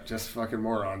 Yeah, just fucking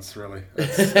morons, really.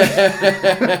 It's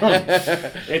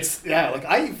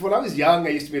like when I was young, I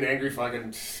used to be an angry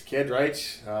fucking kid,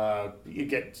 right? You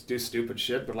get to do stupid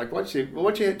shit, but like once you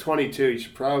hit 22, you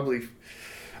should probably.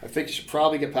 I think you should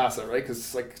probably get past that, right?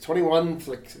 Because like 21,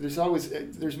 like there's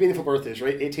meaningful birthdays,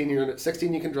 right?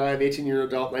 16 you can drive, 18 you're an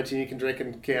adult, 19 you can drink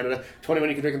in Canada, 21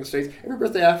 you can drink in the States. Every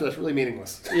birthday after that's really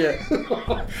meaningless. Yeah.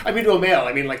 I mean, to a male,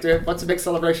 I mean, like, what's a big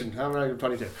celebration? How am I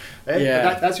 22?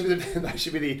 Yeah. That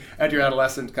should be the at your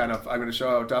adolescent kind of. I'm going to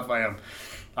show how tough I am.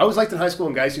 I always liked in high school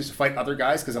when guys used to fight other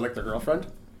guys because I liked their girlfriend.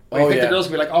 I think the girls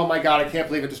would be like, "Oh my god, I can't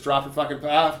believe it! Just dropped a fucking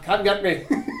come get me!"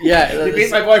 Yeah, you beat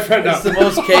my boyfriend up. It's the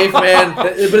most caveman,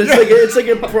 but it's like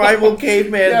a primal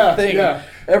caveman thing. Yeah.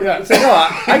 It's like,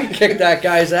 I can kick that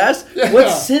guy's ass. Yeah.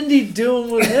 What's Cindy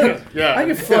doing with him? Yeah. I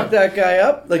can fuck that guy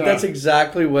up. Like that's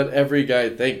exactly what every guy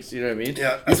thinks. You know what I mean?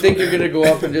 Yeah. You think you're gonna go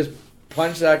up and just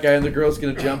punch that guy, and the girl's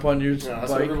gonna jump on your That's bike.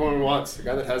 what everyone wants. A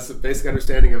guy that has a basic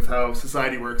understanding of how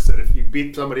society works. That if you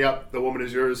beat somebody up, the woman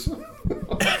is yours.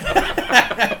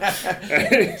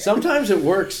 Sometimes it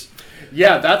works.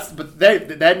 Yeah,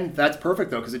 then that's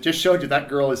perfect though, because it just showed you that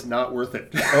girl is not worth it.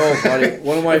 Oh, buddy,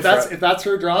 one of my if that's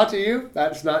her draw to you,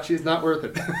 she's not worth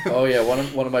it. Oh yeah, one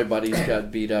of my buddies got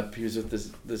beat up. He was with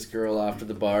this girl after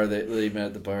the bar. They met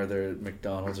at the bar there at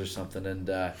McDonald's or something, and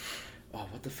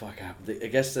what the fuck happened? I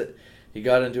guess that he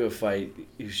got into a fight.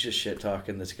 He was just shit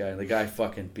talking this guy, and the guy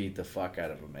fucking beat the fuck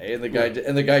out of him. Eh?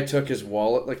 And the guy took his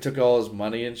wallet, like took all his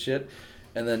money and shit,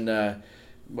 and then.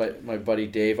 My buddy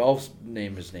Dave, I'll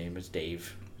name his name, is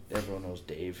Dave. Everyone knows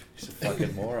Dave. He's a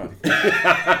fucking moron.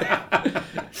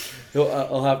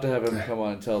 I'll have to have him come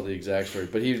on and tell the exact story.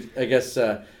 But he's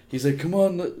like, come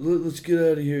on, let's get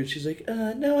out of here. And she's like,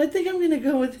 no, I think I'm going to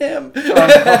go with him.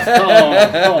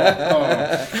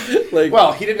 Like,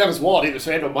 well, he didn't have his wallet either,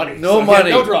 so he had no money.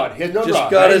 Money. He had no draw. Just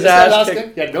got his ass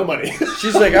kicked. He had no money.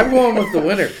 She's like, I'm going with the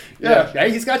winner. Yeah,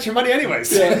 he's got your money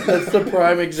anyways. Yeah, that's the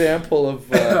prime example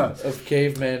of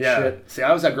caveman shit. See, I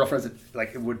always had girlfriends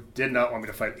that did not want me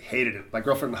to fight. Hated it. My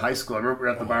girlfriend in high school, I remember we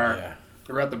were at the bar. Yeah.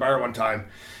 We were at the bar one time,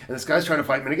 and this guy's trying to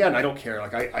fight me. And again, I don't care.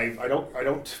 Like I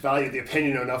don't value the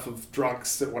opinion enough of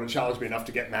drunks that want to challenge me enough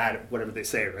to get mad at whatever they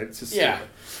say. Right? It's just stupid.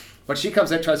 But she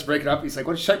comes in, tries to break it up. He's like,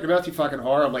 "Why don't you shut your mouth, you fucking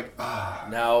whore?" I'm like,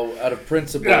 Now, out of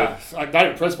principle. Yeah, not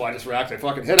in principle. I just react. I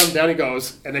fucking hit him. Down he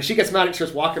goes, and then she gets mad and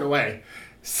starts walking away.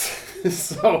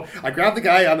 So I grabbed the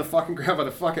guy on the fucking ground by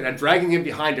the fucking and dragging him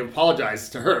behind to apologize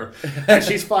to her, and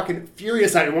she's fucking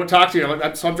furious at me, won't talk to me.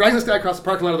 So I'm dragging this guy across the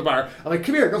parking lot of the bar. I'm like,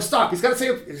 "Come here, no, stop. He's got to say,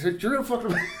 you're gonna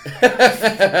fucking."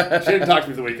 She didn't talk to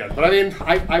me for the weekend, but I mean,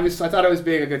 I thought I was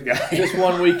being a good guy. Just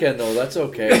one weekend though, that's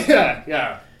okay.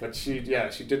 Yeah. But she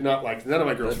did not like. None of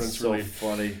my girlfriends really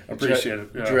funny. Appreciate it.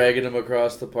 Yeah. Dragging him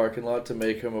across the parking lot to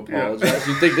make him apologize.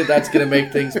 Yeah. You think that's going to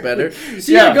make things better?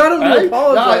 See, I got him to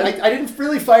apologize. No, I didn't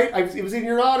really fight. It was in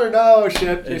your honor. No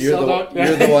shit. And you're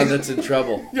the one that's in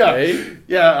trouble. Yeah. Right?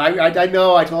 Yeah. I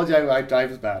know. I told you I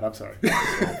was bad. I'm sorry. So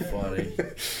funny.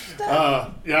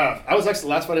 Yeah. I was actually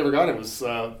the last fight I ever got. It was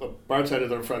a bartender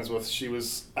that I'm friends with. She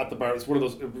was at the bar. It was one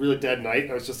of those really dead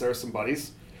night. I was just there with some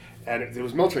buddies. And it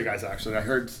was military guys, actually. I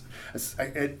heard,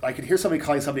 I could hear somebody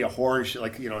calling somebody a whore and shit,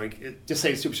 like, just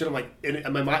saying stupid shit. I'm like, in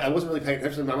my mind, I wasn't really paying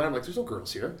attention in my mind. I'm like, there's no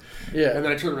girls here. Yeah. And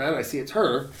then I turn around and I see it's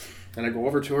her. And I go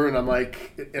over to her and I'm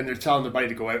like, and they're telling their buddy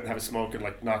to go out and have a smoke and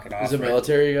like knock it off. Is it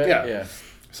military guy? Yeah.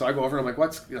 So I go over and I'm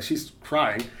like, she's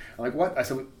crying. I'm like, what? I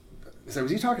said,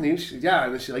 was he talking to you? She said, yeah.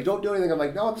 And then she's like, don't do anything. I'm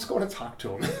like, no, I'm just going to talk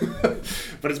to him.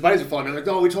 But his buddies are following me. They're like,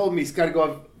 no, we told him he's got to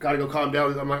go calm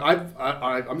down. I'm like,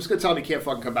 I'm just going to tell him he can't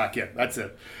fucking come back in. That's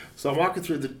it. So I'm walking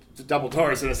through the double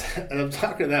doors and I'm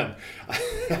talking to them.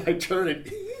 I turn and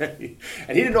he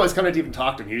didn't know I was coming to even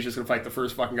talk to him. He was just going to fight the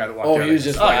first fucking guy that walked out. Oh, he was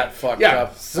just fucked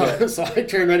up. So I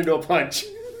turned right into a punch.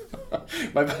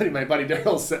 My buddy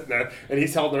Daryl's sitting there and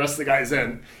he's holding the rest of the guys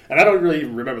in. And I don't really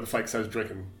even remember the fight because I was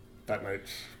drinking that night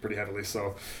pretty heavily.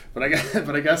 So, but I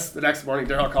guess the next morning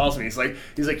Daryl calls me. He's like,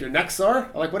 your neck's sore?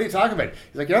 I'm like, what are you talking about?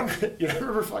 He's like, you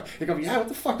remember fuck? He goes, yeah, what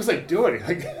the fuck was I doing?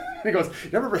 Like, he goes, you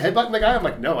remember headbutting the guy? I'm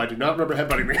like, no, I do not remember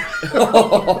headbutting the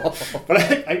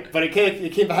guy. but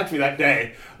it came back to me that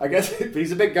day. I guess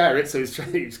he's a big guy, right? So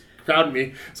he's crowding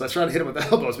me. So I was trying to hit him with the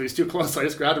elbows, but he's too close. So I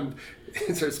just grabbed him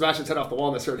and started smashing his head off the wall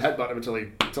and I started headbutting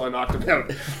him until I knocked him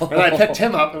out. And I picked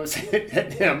him up and was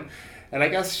hitting him. And I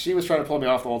guess she was trying to pull me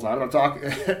off the whole time. And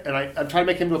I'm trying to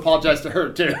make him to apologize to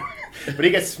her too. But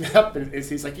he gets up and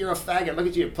he's like, "You're a faggot. Look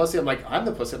at you, pussy." I'm like, "I'm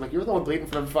the pussy." I'm like, "You're the one bleeding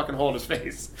from a fucking hole in his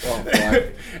face." Oh,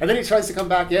 and then he tries to come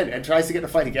back in and tries to get in a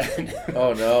fight again.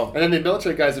 Oh no! And then the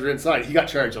military guys that are inside, he got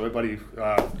charged. So my buddy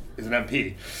is an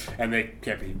MP, and they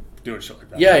can't be doing shit like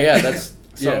that. Yeah, that's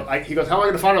He goes, "How am I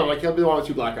going to find him?" I'm like, "He'll be the one with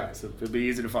two black eyes. It'll be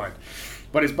easy to find."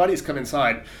 But his buddies come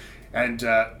inside. And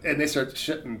they start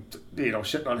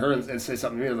shitting on her and say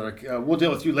something to me. And they're like, we'll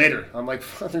deal with you later. I'm like,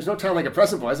 there's no time like a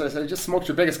present, boys. I said, I just smoked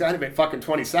your biggest guy in about fucking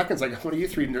 20 seconds. Like, what are you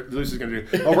three losers going to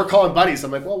do? Oh, we're calling buddies.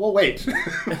 I'm like, well, we'll wait.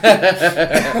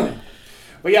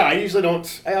 But yeah, I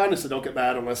honestly don't get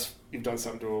mad unless you've done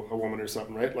something to a woman or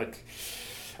something, right? Like,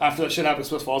 after that shit happened in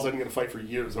Smith Falls, I didn't get a fight for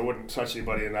years. I wouldn't touch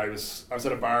anybody. And I was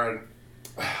at a bar, and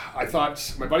I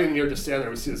thought, my buddy in the ear just standing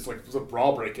there, we see this, like, there's a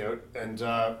brawl breakout. And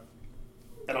I'm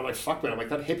like, fuck, man. I'm like,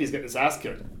 that hippie's getting his ass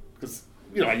kicked. Because,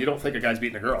 you don't think a guy's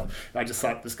beating a girl. And I just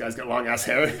thought this guy's got long ass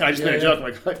hair. I just made a joke.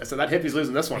 I'm like, I said, that hippie's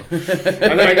losing this one. And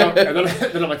then I go,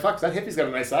 then I'm like, fuck, that hippie's got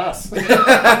a nice ass. And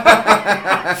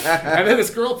then this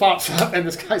girl pops up, and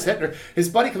this guy's hitting her. His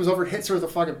buddy comes over and hits her with a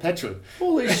fucking pitcher.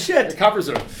 Holy shit. It covers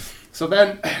her. So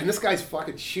then, and this guy's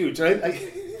fucking huge.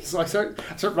 So I start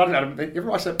running at him. You ever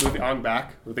watch that movie Ong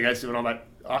Bak, where the guy's doing all that?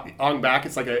 Ong Bak,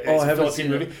 it's like a Philippine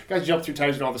movie. Guys jump through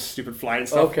tires and all this stupid flying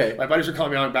stuff. Okay. My buddies were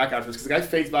calling me Ong Bak afterwards because the guy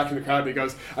fades back in the crowd and he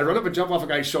goes, I run up and jump off a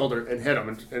guy's shoulder and hit him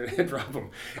and drop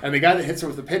him. And the guy that hits her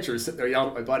with the pitcher is sitting there yelling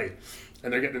at my buddy.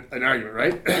 And they're getting an argument,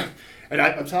 right? And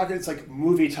I'm talking, it's like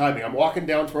movie timing. I'm walking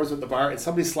down towards the bar, and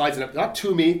somebody slides it up, not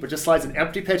to me, but just slides an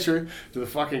empty pitcher to the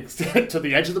fucking to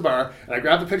the edge of the bar. And I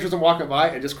grab the pitchers and walk by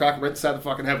and just crack him right inside the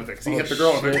fucking head with it because he hit the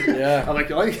girl with it. Yeah. I'm like,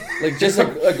 you like just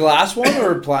a glass one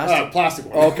or a plastic? Plastic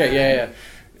one. Okay, yeah.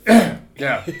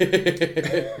 Yeah.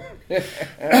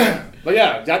 But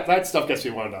yeah, that stuff gets me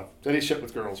wound up. Any shit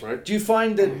with girls, right? Do you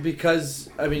find that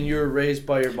because, you were raised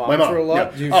by your mom, My mom, for a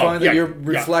lot, yeah. do you find that you're yeah.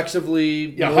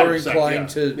 reflexively Yeah, more 100%, inclined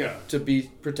to to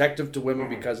be protective to women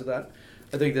because of that?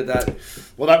 I think that...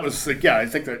 Well, that was, like, yeah, I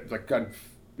think that, like, it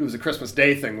was a Christmas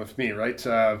Day thing with me, right?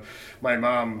 My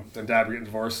mom and dad were getting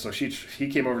divorced, so he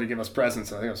came over to give us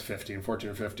presents. I think I was 14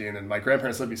 or 15, and my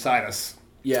grandparents lived beside us.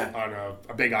 Yeah. On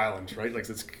a big island, right? Like,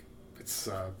 it's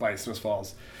by Smith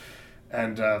Falls.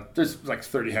 And there's like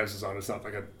 30 houses on it. It's not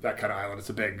like that kind of island. It's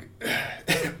a big,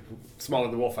 smaller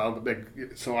than Wolf Island, but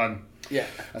big. So yeah.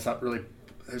 There's not really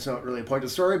a point to the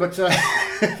story, but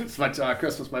it's like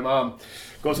Christmas. My mom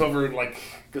goes over and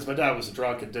because my dad was a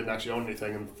drunk and didn't actually own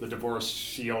anything, and the divorce,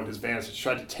 she owned his van, so she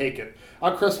tried to take it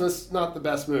on Christmas. Not the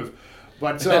best move,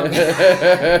 but so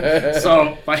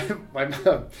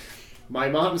my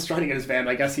mom's trying to get his van.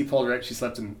 I guess he pulled her out. She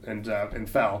slept and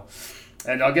fell.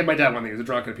 And I'll give my dad one thing. He was a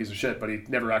drunk and a piece of shit, but he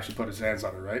never actually put his hands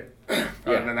on her, right? Yeah.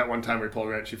 And then that one time where he pulled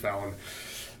her out, she fell.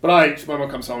 My mom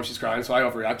comes home and she's crying, so I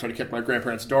overreact, trying to kick my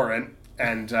grandparents' door in.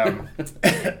 And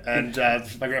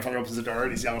my grandfather opens the door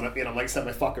and he's yelling at me, and I'm like, set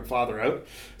my fucking father out.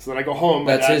 So then I go home.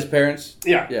 That's his parents?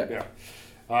 Yeah.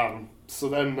 So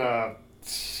then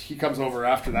he comes over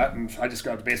after that, and I just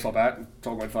grabbed a baseball bat and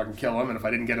told him I'd fucking kill him, and if I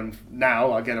didn't get him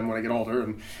now, I'll get him when I get older,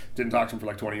 and didn't talk to him for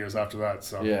like 20 years after that.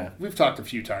 So yeah, we've talked a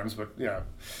few times, but yeah,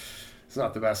 it's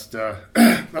not the best, not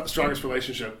the strongest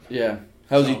relationship. Yeah.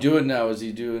 How's he doing now? Is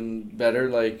he doing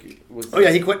better? Oh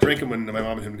yeah, he quit drinking when my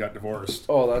mom and him got divorced.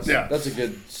 Oh, that's a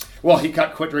good. Well, he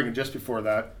quit drinking just bore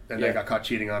that, and then got caught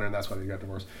cheating on her, and that's why they got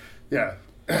divorced. Yeah.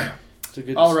 It's a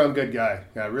good all-around good guy.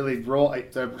 Yeah, really roll.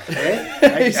 He's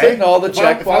hitting all the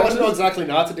check boxes. If I want to know exactly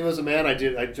not to do as a man, I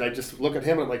do. I just look at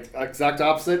him and I'm like, exact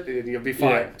opposite, and you'll be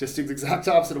fine. Yeah. Just do the exact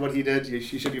opposite of what he did. You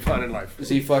should be fine in life. Is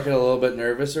he fucking a little bit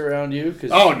nervous around you?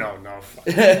 Oh no. No,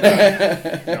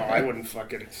 I wouldn't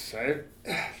fucking say.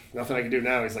 Nothing I can do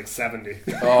now. He's like 70.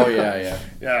 Oh yeah.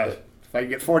 Yeah. If I could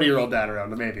get 40-year-old dad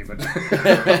around, maybe, but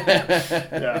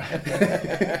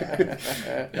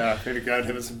yeah, maybe go out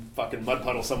him in some fucking mud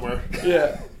puddle somewhere.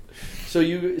 Yeah.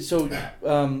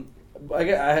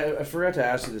 I forgot to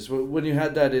ask you this. When you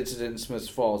had that incident in Smith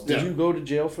Falls, did you go to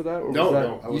jail for that? Or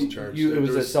No, I wasn't charged. It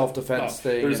was a self-defense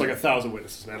thing. There was like 1,000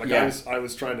 witnesses, man. I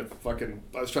was trying to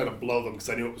blow them because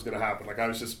I knew it was going to happen. Like I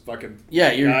was just fucking.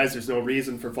 Yeah, guys. There's no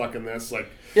reason for fucking this. Like.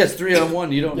 Yeah, it's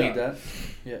 3-on-1. You don't need that.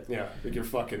 Yeah. Like you're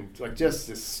fucking just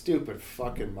this stupid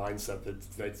fucking mindset that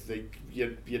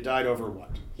you died over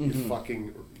what? You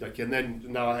fucking and then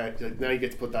now you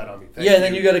get to put that on me.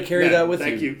 Then you got to carry that with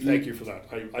you. Thank you for that.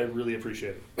 I really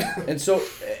appreciate it.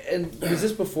 And was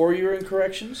this before you were in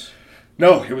corrections?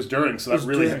 No, it was during. So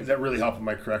that really helped with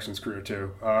my corrections career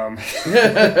too.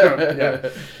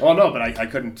 Yeah. Well, no, but I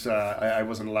couldn't. I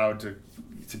wasn't allowed to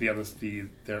be on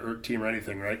their team or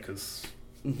anything, right? Because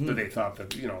they thought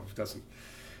that it doesn't.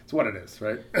 It's what it is,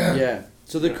 right? Yeah.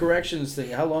 So the corrections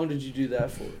thing, how long did you do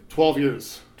that for? 12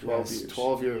 years.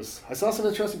 12 years. I saw some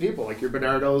interesting people, like your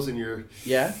Bernardos and your...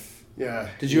 Yeah? Yeah.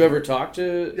 Did you ever talk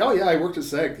to... Oh, yeah, I worked at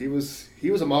SEG.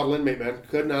 He was a model inmate, man.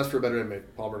 Couldn't ask for a better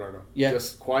inmate, Paul Bernardo. Yeah.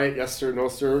 Just quiet, yes sir, no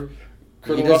sir.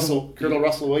 Colonel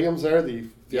Russell Williams there, the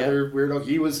other weirdo.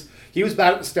 He was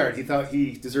bad at the start. He thought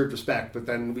he deserved respect, but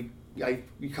then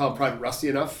you call him Private Rusty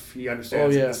enough, he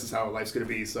understands Oh, yeah. that this is how life's going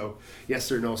to be. So yes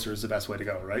sir, no sir is the best way to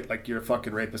go, right? Like you're a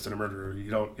fucking rapist and a murderer. You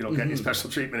don't get any special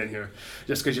treatment in here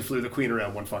just because you flew the queen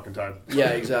around one fucking time. Yeah,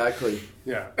 exactly.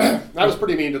 Yeah, I was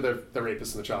pretty mean to the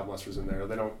rapists and the child molesters in there.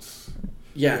 They don't.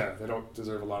 Yeah. They don't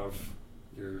deserve a lot of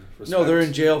your respect. No, they're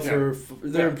in jail Yeah.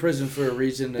 they're in prison for a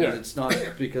reason, and Yeah. it's not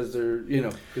because they're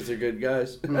good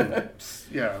guys.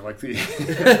 Yeah, like we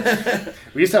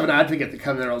used to have an advocate that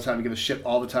come there all the time and give a shit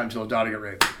all the time until his daughter got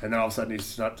raped, and then all of a sudden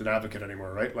he's not an advocate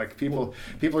anymore, right? Like people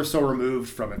are so removed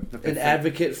from it. That they An think-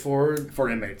 advocate for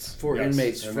inmates.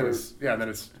 inmates And for then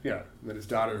his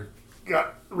daughter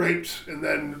got raped, and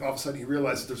then all of a sudden he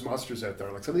realized that there's monsters out there.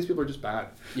 Like some of these people are just bad.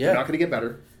 Yeah. They're not going to get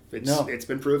better. No. It's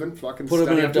been proven. Fucking Put 'em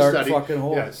study in a after dark study. fucking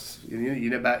hole. Yes, you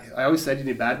need I always said you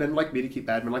need bad men like me to keep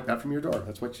bad men like that from your door.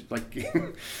 That's what you like.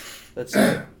 That's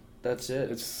it. That's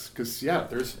it. It's because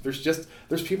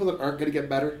there's people that aren't going to get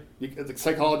better. The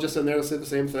psychologists in there will say the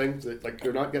same thing. Like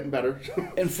they're not getting better.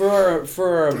 And for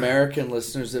our American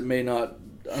listeners that may not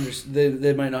understand,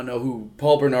 they might not know who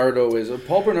Paul Bernardo is.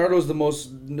 Paul Bernardo is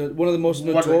one of the most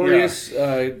notorious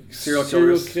serial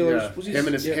killers. Yeah. Was he-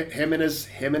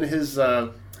 Him and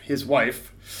his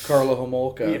wife, Carla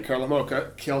Homolka. Carla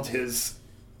Homolka, killed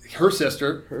her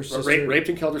sister. Raped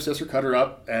and killed her sister, cut her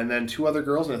up, and then two other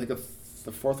girls, and I think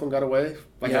the fourth one got away.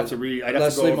 I'd have to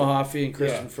Leslie go over. Mahaffey and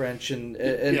Kristen French, and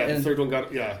the third one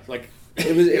got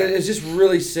it was just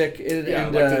really sick. And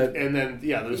then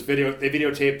there's video. They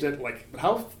videotaped it. Like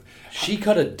how she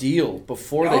cut a deal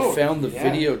before they found the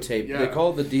videotape. Yeah. They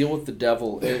call it the deal with the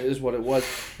devil, is what it was.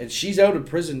 And she's out of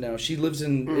prison now. She lives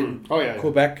in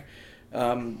Quebec.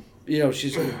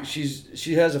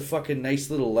 She has a fucking nice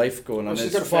little life going on.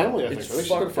 She's got a family. I think. It's I think she's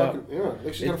got a fucked up. fucking I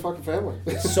think she's got a fucking family.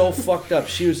 It's so fucked up.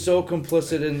 She was so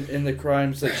complicit in the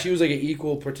crimes. Like she was like an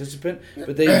equal participant,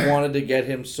 but they wanted to get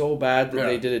him so bad that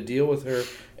they did a deal with her,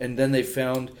 and then they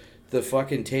found the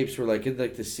fucking tapes were like in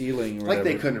like the ceiling. Or like whatever.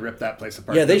 they couldn't have ripped that place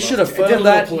apart. Yeah, they should have did found a little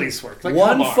that police work. Like,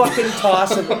 one come on. fucking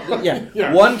toss of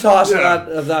one toss Yeah.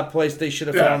 of that place. They should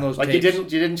have found those. Like tapes. you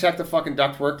didn't check the fucking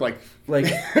ductwork. Like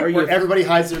are you? where everybody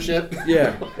hides their shit.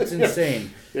 Yeah, it's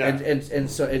insane. Yeah.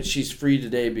 And she's free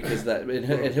today because that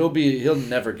and he'll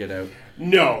never get out.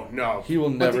 No. He will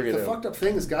never get the out. fucked up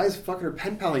thing is guys fucking are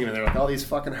pen paling him in there with all these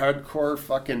fucking hardcore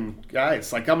fucking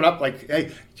guys. Like coming up like, hey,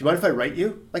 do you mind if I write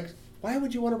you? Like, why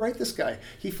would you want to write this guy?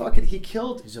 He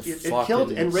killed. He's a it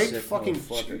killed and raped sick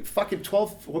fucking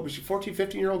 12, 14,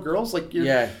 15-year-old girls. Like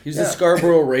he's a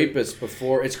Scarborough rapist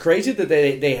before. It's crazy that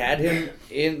they had him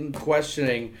in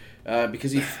questioning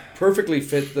because he perfectly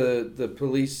fit the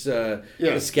police the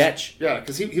sketch. Yeah,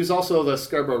 because he was also the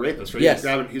Scarborough rapist, right? Yes.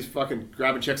 He was fucking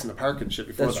grabbing chicks in the park and shit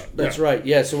before that. That's right.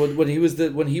 Yeah. So when he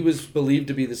was believed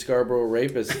to be the Scarborough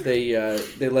rapist, they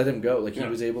let him go. Like he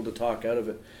was able to talk out of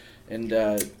it. And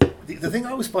the thing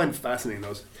I always find fascinating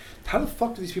though is how the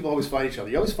fuck do these people always find each other?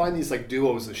 You always find these like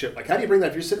duos and shit. Like how do you bring that?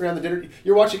 If you're sitting around the dinner,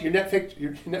 you're watching your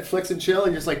Netflix and chill,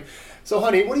 and you're just like, so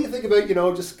honey, what do you think about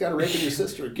just kind of raping your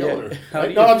sister and killing her?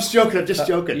 Right? No, I'm just joking. I'm just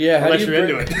joking. Yeah, unless you're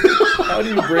into it. How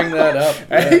do you bring that up?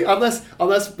 Hey, unless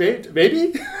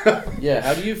maybe. Yeah,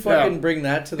 how do you fucking bring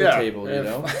that to the table? You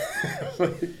know,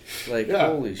 like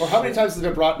holy shit. Or how many times has it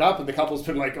been brought up and the couple's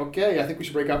been like, okay, I think we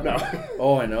should break up now.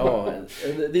 Oh, I know.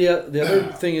 The other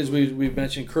thing is we've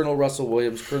mentioned Colonel Russell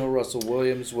Williams. Colonel Russell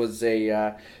Williams was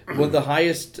one of the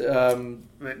highest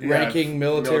ranking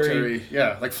military.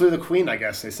 Yeah, like flew the Queen, I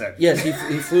guess they said. Yes, he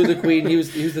flew the Queen. He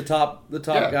was the top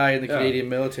guy in the Canadian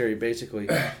military, basically.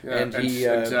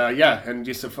 And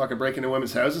used to fucking break into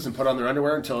women's houses and put on their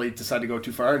underwear until he decided to go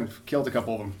too far and killed a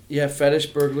couple of them. Yeah, fetish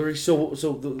burglary. So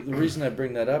the reason I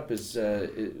bring that up is,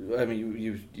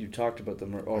 you talked about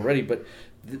them already, but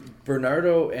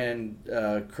Bernardo and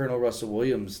Colonel Russell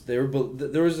Williams,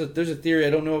 there's a theory. I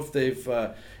don't know if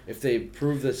they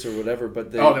proved this or whatever,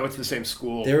 but they went to the same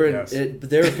school. They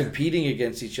were competing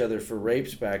against each other for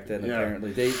rapes back then.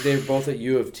 Apparently, they were both at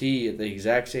U of T at the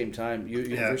exact same time,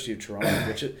 University of Toronto.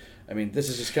 Which this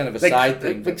is just kind of a side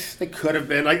thing. They could have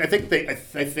been. I think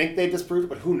they disproved it,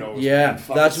 but who knows? Yeah,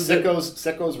 that's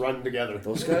sickos run together.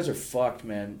 Those guys are fucked,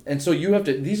 man. And so you have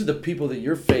to. These are the people that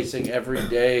you're facing every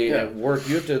day at work.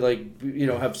 You have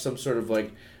to have some sort of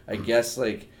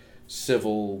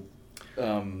civil.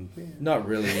 Not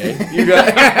really, eh? You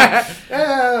got.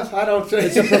 I don't.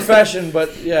 It's a profession,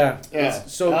 but yeah.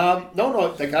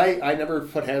 No. Like I never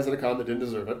put hands on a con that didn't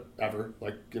deserve it ever.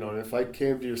 Like if I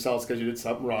came to your cells because you did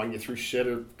something wrong, you threw shit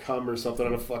or cum or something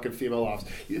on a fucking female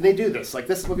officer. They do this. Like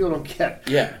this is what people don't get.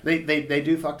 Yeah. They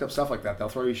do fucked up stuff like that. They'll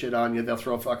throw you shit on you. They'll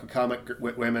throw fucking cum at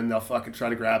women. They'll fucking try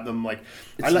to grab them. Like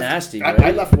it's nasty.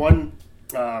 I left one.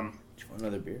 Do you want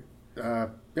another beer?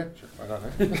 Yeah, sure. Why not?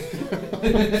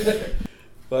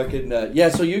 Fucking yeah.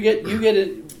 So you get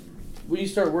it when you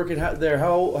start working there.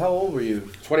 How old were you?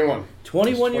 21.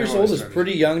 21 years old is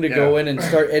pretty young to go in and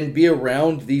start and be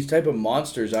around these type of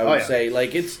monsters. I would say,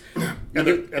 like it's and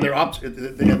they're not.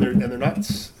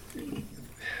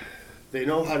 They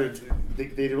know how to.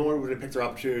 They don't know where to pick their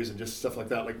opportunities and just stuff like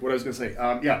that. Like what I was going to say.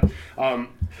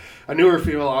 A newer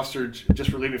female officer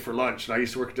just relieved me for lunch, and I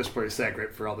used to work at Disciplinary Seg,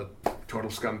 right, for all the total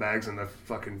scumbags and the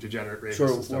fucking degenerate rapists.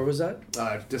 Sure, and stuff. where was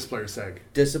that? Disciplinary Seg.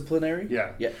 Disciplinary?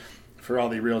 Yeah. Yeah. For all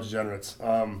the real degenerates.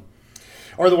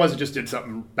 Or the ones that just did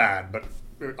something bad, but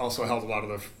it also held a lot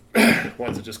of the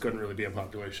ones that just couldn't really be in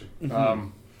population. Mm-hmm.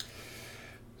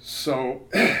 So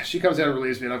she comes in and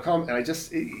relieves me, and I'll come, and I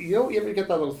just, you ever get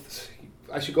that little,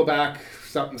 I should go back,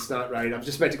 something's not right. I'm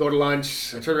just about to go to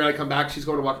lunch. I turn around, I come back, she's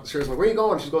going to walk up the stairs. I'm like, where are you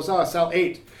going? She goes, cell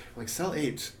 8. I'm like, cell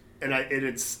 8? And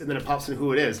then it pops in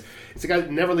who it is. It's a guy that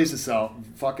never leaves his cell,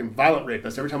 fucking violent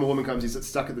rapist. Every time a woman comes, he's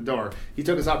stuck at the door. He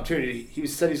took his opportunity. He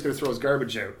said he's going to throw his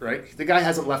garbage out, right? The guy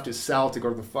hasn't left his cell to go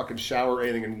to the fucking shower or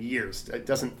anything in years. It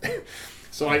doesn't...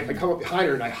 So I come up behind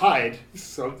her and I hide.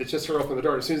 So it's just her opening the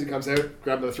door. As soon as he comes out,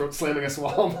 grab the throat, slamming against the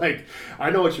wall. I'm like,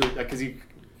 I know what you're... Because he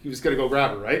was going to go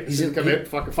grab her, right? As soon as he come out,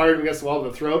 fucking fired him against the wall to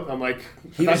the throat. I'm like...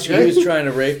 He was trying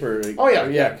to rape her. Oh,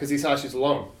 yeah, because he saw she's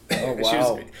alone. Oh,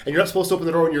 wow. And you're not supposed to open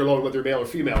the door when you're alone, whether male or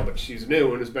female, but she's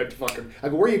new and is meant to fucking... I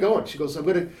go, where are you going? She goes, I'm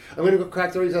gonna go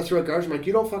crack the door. He's out through a garbage. I'm like,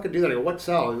 you don't fucking do that. I go, what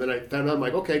cell? And then I found out, I'm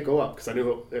like, okay, go up. Because I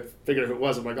figured if it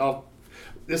was, I'm like, I'll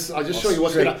just show you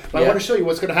what's gonna... I want to show you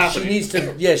what's gonna happen. She needs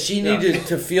to... she needed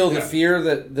to feel the fear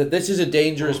that this is a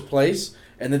dangerous place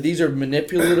and that these are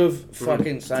manipulative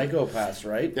fucking psychopaths,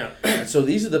 right? Yeah. And so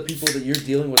these are the people that you're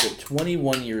dealing with at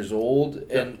 21 years old.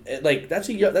 And like, that's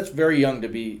very young to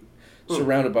be...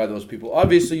 surrounded by those people.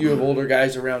 Obviously, you have older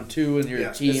guys around too, and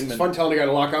your team. It's fun telling a guy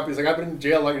to lock up. He's like, I've been in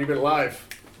jail longer than you've been alive.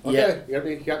 Okay,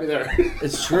 you got me there.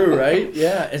 It's true, right?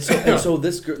 Yeah, and so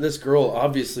this girl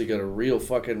obviously got a real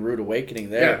fucking rude awakening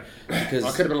there. Yeah, because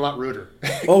I could have been a lot ruder.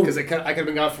 Oh, because I could have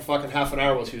been gone for fucking half an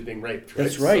hour while she was being raped. Right?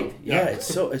 That's right.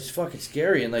 So, it's fucking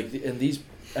scary, and these.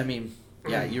 I mean,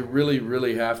 you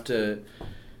really have to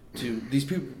these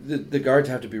people, the guards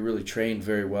have to be really trained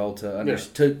very well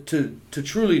to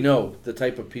truly know the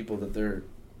type of people that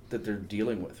they're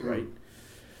dealing with, right?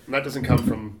 And that doesn't come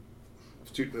from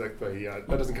that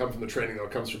doesn't come from the training though.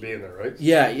 It comes from being there, right?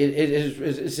 Yeah,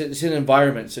 it's an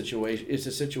environment situation. It's a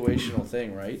situational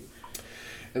thing, right?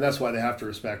 And that's why they have to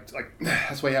respect.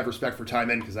 That's why you have respect for time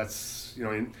in, because that's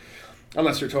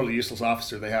unless you're a totally useless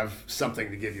officer, they have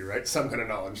something to give you, right? Some kind of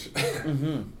knowledge.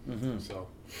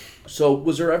 So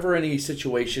was there ever any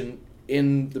situation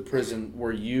in the prison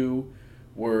where you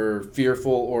were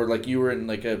fearful or like you were in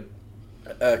like a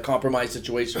compromised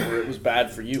situation where it was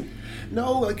bad for you?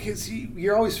 No,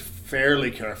 you're always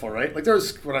fairly careful, right? Like there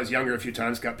was, when I was younger, a few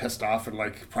times got pissed off and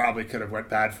like probably could have went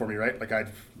bad for me, right? Like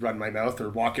I'd run my mouth or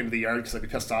walk into the yard because I'd be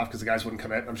pissed off because the guys wouldn't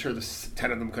come out. I'm sure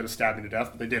 10 of them could have stabbed me to death,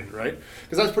 but they didn't, right?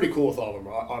 Because I was pretty cool with all of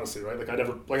them, honestly, right? Like I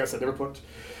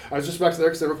was just back there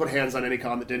because I never put hands on any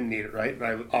con that didn't need it, right? And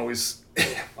I would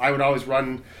always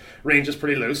run ranges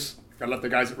pretty loose. I'd let the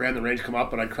guys that ran the range come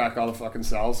up and I'd crack all the fucking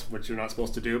cells, which you're not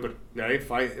supposed to do. But right,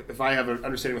 if I have an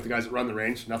understanding with the guys that run the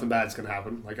range, nothing bad's going to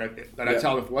happen. I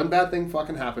tell them if one bad thing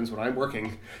fucking happens when I'm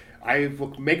working, I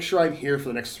will make sure I'm here for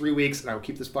the next 3 weeks and I will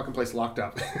keep this fucking place locked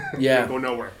up. Yeah. Go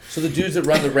nowhere. So the dudes that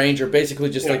run the range are basically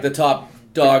just like the top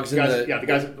dogs the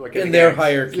guys like in their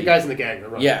hierarchy. The guys in the gang that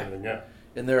run everything,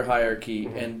 in their hierarchy,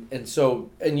 and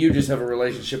you just have a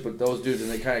relationship with those dudes,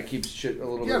 and they kind of keep shit a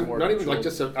little bit more. Not even controlled. like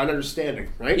just an understanding,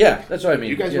 right? Yeah, that's what I mean.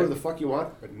 You guys do whatever the fuck you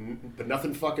want, but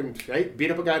nothing fucking right.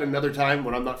 Beat up a guy at another time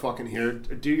when I'm not fucking here.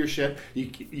 Do your shit. You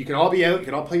can all be out. You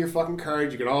can all play your fucking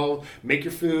cards. You can all make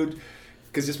your food.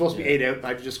 Because you're supposed to be 8 out.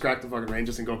 I just crack the fucking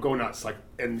ranges and go nuts. Like,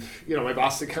 and my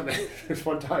boss had come in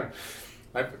one time.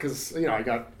 Because I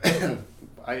got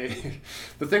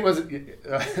the thing was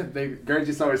the guards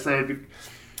used to always say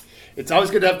it's always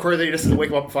good to have Corey just to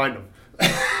wake him up and find him.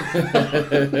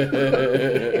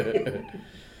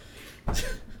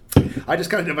 I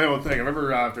just kind of did my own thing. I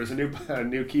remember there's a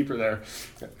new keeper there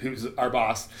who's our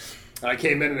boss. And I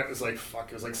came in and it was like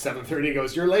 7:30. He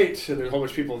goes, "You're late." And there's a whole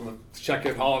bunch of people in the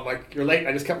check-in hall. I'm like, "You're late." And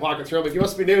I just kept walking through. I'm like, "You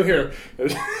must be new here."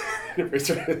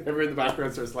 Everyone in the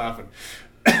background starts laughing.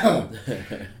 Yeah,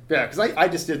 because I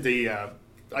just did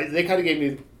they kind of gave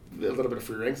me a little bit of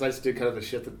free rein because I just did kind of the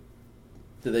shit that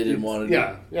they didn't want to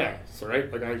do. Yeah. So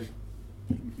right, like I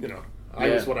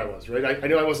was what I was, right? I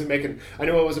knew I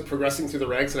wasn't progressing through the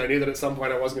ranks, and I knew that at some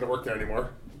point I wasn't going to work there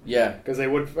anymore. Yeah, because I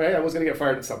was going to get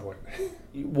fired at some point.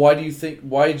 Why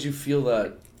did you feel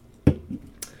that?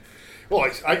 Well,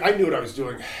 I knew what I was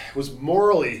doing. Was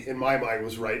morally, in my mind,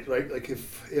 was right. Like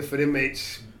if an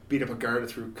inmate beat up a guard or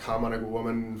threw cum on a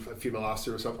woman, a female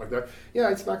officer or something like that, yeah,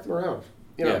 I'd smack them around.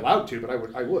 You're not allowed to, but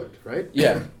I would, right?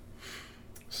 Yeah.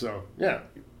 So, yeah.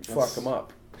 Fuck them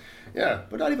up. Yeah,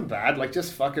 but not even bad. Like,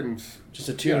 just fucking... Just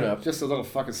a tune-up. Just a little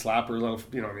fucking slap or a little,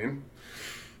 you know what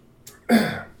I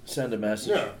mean? Send a message.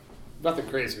 Yeah. Nothing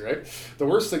crazy, right? The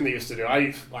worst thing they used to do,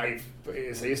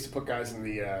 is they used to put guys in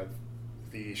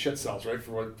the shit cells, right,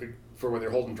 for when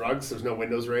they're holding drugs. There's no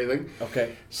windows or anything.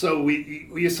 Okay. So we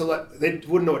used to they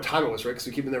wouldn't know what time it was, right? Because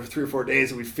we keep them there for 3 or 4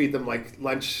 days, and we'd feed them like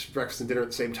lunch, breakfast, and dinner at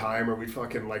the same time, or we'd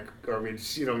fucking or we'd,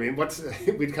 you know what I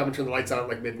mean? We'd come and turn the lights on at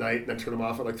like midnight, and then turn them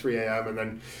off at like 3 a.m. and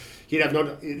then he'd have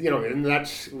no, you know, and that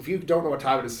if you don't know what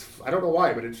time it is, I don't know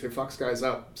why, but it fucks guys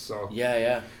up. So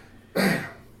yeah.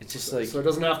 It's just like... So it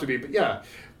doesn't have to be, but yeah.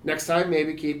 Next time,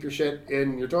 maybe keep your shit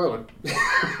in your toilet.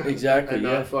 Exactly, and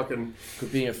not fucking...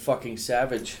 Quit being a fucking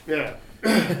savage. Yeah.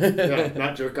 Yeah,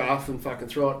 not jerk off and fucking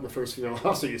throw it in the first female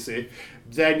officer you see.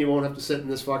 Then you won't have to sit in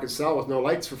this fucking cell with no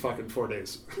lights for fucking 4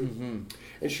 days. Mm-hmm.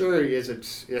 And sure, is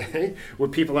it...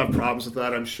 Would people have problems with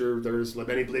that? I'm sure there's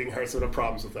many bleeding hearts that have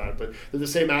problems with that. But they're the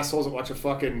same assholes that watch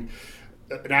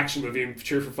an action movie and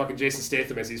cheer for fucking Jason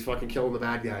Statham as he's fucking killing the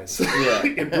bad guys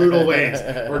in brutal ways,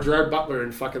 or Gerard Butler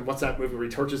in fucking what's that movie where he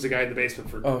tortures the guy in the basement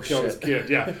for killing his kid.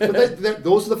 Yeah, but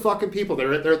those are the fucking people.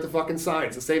 They're at the fucking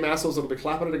sides. The same assholes that'll be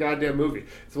clapping at a goddamn movie.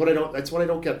 That's what I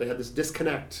don't get. They have this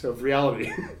disconnect of reality.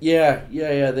 Yeah.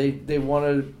 They want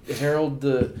to herald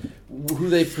who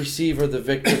they perceive are the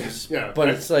victims. Yeah, but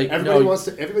it's like everybody wants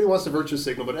to virtue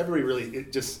signal, but everybody really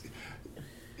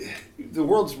the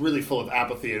world's really full of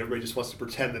apathy, and everybody just wants to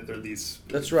pretend that they're these.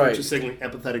 That's right. Virtue signaling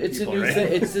empathetic it's people. A new right?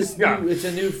 thing. It's this. It's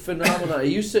a new phenomenon. It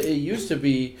used to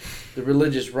be the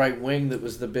religious right wing that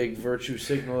was the big virtue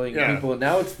signaling people, and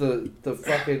now it's the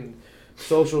fucking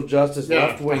social justice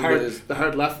left wing. The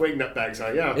hard left wing nutbags.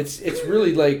 Yeah. It's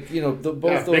really like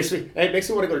both those. It makes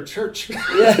me want to go to church.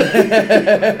 Yeah.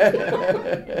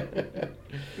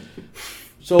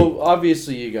 So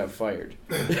obviously you got fired.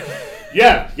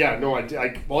 Yeah, no,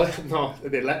 no,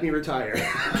 they let me retire.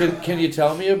 Can you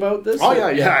tell me about this? Oh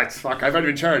yeah, it's fuck. I've already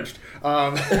been charged.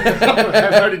 I've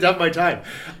already done my time.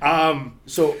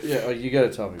 So yeah, you got to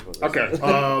tell me about this.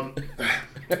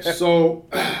 Okay. So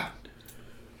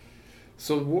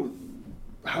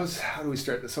how do we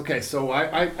start this? Okay, so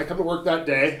I come to work that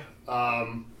day,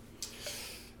 and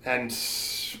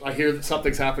I hear that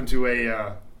something's happened to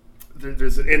a.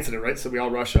 There's an incident, right? So we all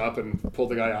rush up and pull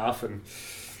the guy off, and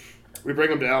we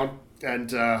bring him down,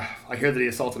 and I hear that he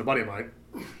assaulted a buddy of mine.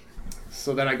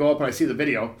 So then I go up and I see the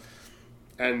video,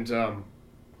 and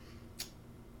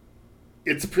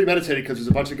it's premeditated because there's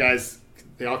a bunch of guys,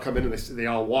 they all come in and they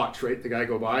all watch, right? The guy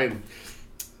go by, and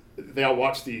they all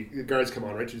watch the guards come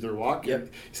on, right, to do their walk. Yep. You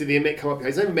see the inmate come up,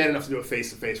 he's not even man enough to do it face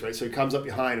to face, right? So he comes up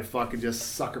behind and fucking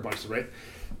just sucker punches, right?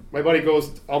 My buddy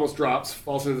almost drops,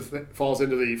 falls into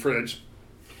the fridge.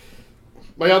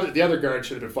 The other guard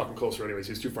should have been fucking closer anyways.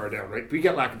 He was too far down, right? We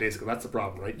get lackadaisical. That's the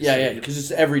problem, right? Yeah, because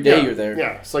it's every day you're there.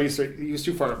 Yeah, so he was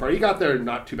too far apart. He got there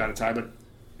not too bad a time, but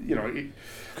could have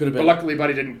been. But luckily,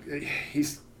 buddy didn't.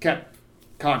 He's kept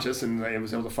conscious, and I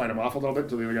was able to fight him off a little bit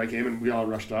until the other guy came, and we all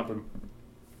rushed up. And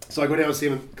so I go down to see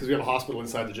him because we have a hospital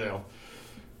inside the jail,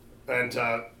 and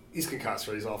he's concussed,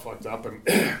 right? He's all fucked up, and.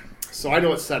 So I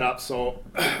know it's set up, so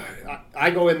I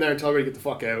go in there and tell everybody to get the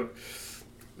fuck out.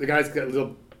 The guy's got a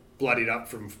little bloodied up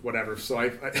from whatever, so I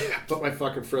put my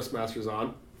fucking Frisk Masters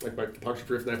on, like my puncture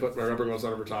proof, and I put my rubber gloves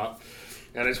on over top,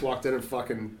 and I just walked in and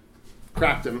fucking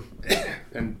cracked him,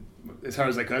 and as hard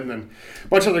as I could, and then a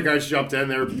bunch of other guys jumped in,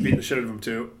 they were beating the shit out of him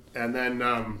too, and then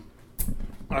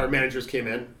our managers came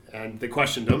in, and they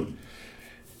questioned him,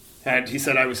 and he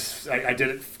said I did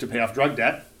it to pay off drug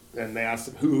debt, and they asked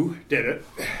him who did it.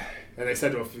 And they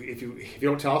said to him, if you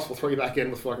don't tell us, we'll throw you back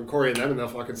in with fucking Corey and them, and they'll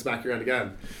fucking smack your end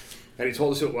again. And he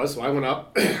told us who it was, so I went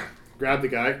up, grabbed the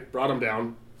guy, brought him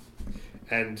down,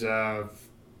 and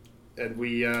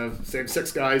we same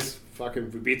 6 guys.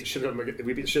 Fucking we beat the shit out of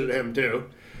him too.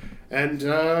 And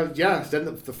then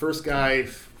the first guy,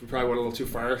 we probably went a little too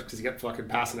far because he kept fucking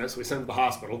passing out, so we sent him to the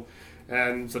hospital.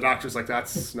 And the doctor's like,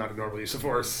 that's not a normal use of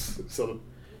force. So.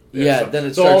 Then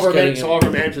it starts all of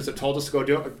our managers that told us to go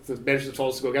do it, the managers that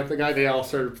told us to go get the guy, they all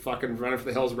started fucking running for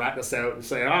the hills, ratting us out and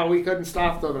saying, oh, we couldn't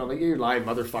stop them. And I'm like, you're lying,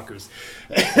 motherfuckers.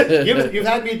 You've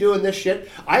had me doing this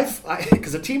shit.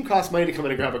 Because a team costs money to come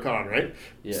in and grab a con, right?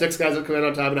 Yeah. 6 guys will come in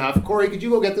on time and a half. Corey, could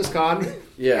you go get this con?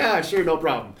 Yeah, sure, no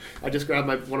problem. I just grabbed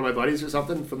one of my buddies or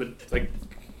something from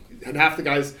and half the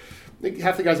guys I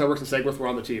worked in Segworth were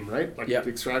on the team, right? The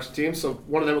extraction team. So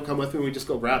one of them would come with me and we just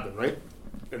go grab them, right?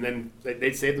 And then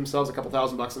they'd save themselves a couple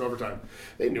 $1,000 in overtime.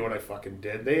 They knew what I fucking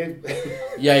did.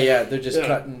 Yeah, they're just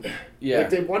cutting. Yeah.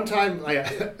 Like one time,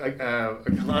 I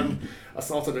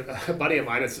assaulted a buddy of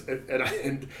mine,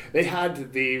 and they had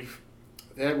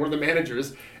one of the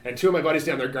managers and two of my buddies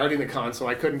down there guarding the con, so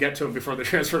I couldn't get to him before they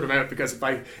transferred him out, because if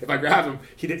I grabbed him,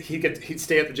 he'd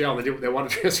stay at the jail, and they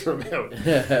wanted to transfer him out.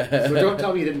 So don't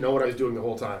tell me you didn't know what I was doing the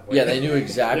whole time. Yeah, they knew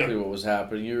exactly what was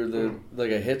happening. You were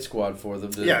like a hit squad for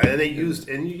them. And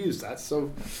you used that.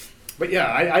 So, but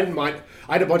yeah, I didn't mind.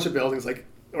 I had a bunch of buildings. Like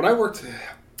when I worked,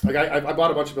 like I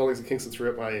bought a bunch of buildings in Kingston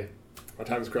throughout my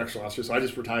time as a correctional officer. So I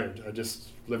just retired. I just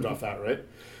lived off that, right?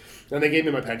 And they gave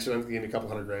me my pension, and they gave me a couple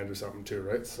 $100,000 or something too,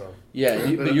 right? So yeah,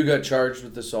 but you got charged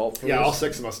with assault for this? All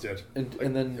 6 of us did.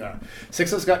 And then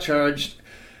 6 of us got charged.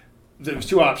 There was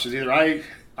 2 options: either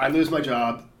I lose my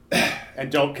job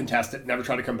and don't contest it, never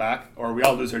try to come back, or we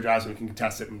all lose our jobs and we can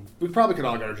contest it, and we probably could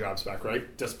all get our jobs back,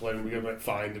 right? Discipline, we get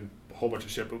fined and a whole bunch of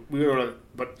shit.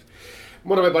 But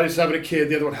one of my buddies was having a kid,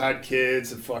 the other one had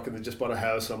kids, and fucking they just bought a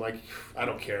house. So I'm like, I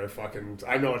don't care, fucking,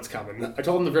 I know it's coming. I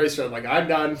told them the very start, I'm like, I'm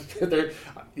done.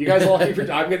 You guys all keep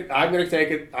your, I'm gonna take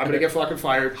it. I'm gonna get fucking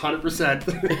fired, 100%.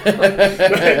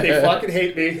 They fucking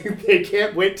hate me. They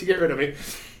can't wait to get rid of me.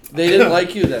 They didn't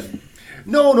like you then?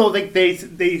 No,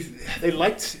 they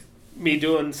liked me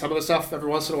doing some of the stuff every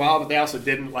once in a while, but they also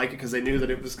didn't like it because they knew that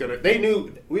it was gonna. They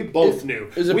knew. We both knew.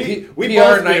 It was a we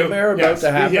PR nightmare about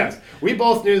to happen. Yes, we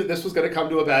both knew that this was going to come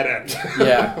to a bad end.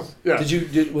 Yeah.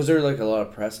 Yeah. Was there like a lot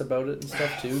of press about it and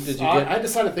stuff too? Did you get? I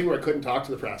decided a thing where I couldn't talk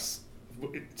to the press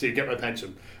to get my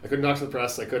pension. I couldn't talk to the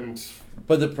press. I couldn't.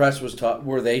 But the press was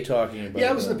were they talking about?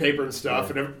 Yeah, it was in the paper and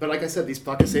stuff. Yeah. But like I said, these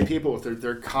fucking same people with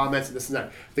their comments and this and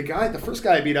that. The first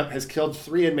guy I beat up has killed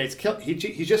 3 inmates. He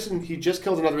just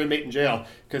killed another inmate in jail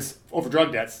because over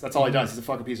drug debts. That's all he does. He's a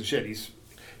fucking piece of shit.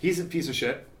 He's a piece of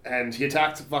shit, and he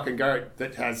attacked a fucking guard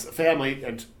that has a family,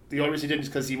 and the only reason he didn't is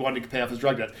because he wanted to pay off his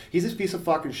drug debt. He's this piece of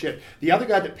fucking shit. The other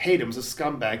guy that paid him was a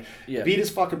scumbag. Yeah. Beat his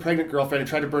fucking pregnant girlfriend and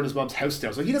tried to burn his mom's house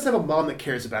down. So he doesn't have a mom that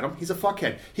cares about him. He's a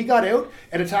fuckhead. He got out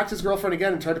and attacked his girlfriend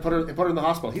again and tried to put her in the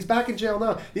hospital. He's back in jail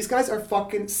now. These guys are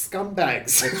fucking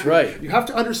scumbags. That's right. You have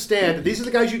to understand that these are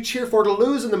the guys you cheer for to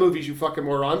lose in the movies, you fucking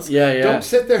morons. Yeah. Don't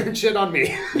sit there and shit on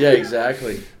me. Yeah,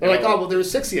 exactly. They're like, oh, well, there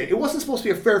was 6 of you. It wasn't supposed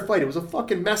to be a fair fight. It was a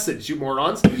fucking message, you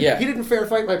morons. Yeah. He didn't fair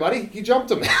fight my buddy. He jumped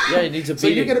him. Yeah, he needs a beating. So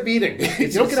you get a beating.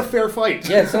 You don't get a fair fight.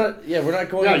 Yeah, it's not. Yeah, we're not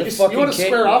going to the fucking. You want to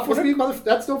square off with me, mother?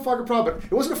 That's no fucking problem. But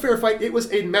it wasn't a fair fight. It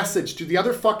was a message to the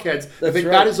other fuckheads that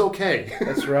that is okay.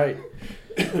 That's right.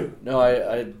 No,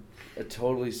 I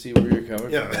totally see where you're coming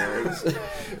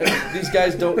from. These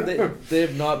guys don't. They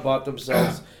have not bought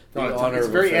themselves the honor. It's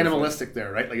very animalistic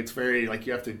there, right? Like it's very like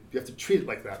you have to treat it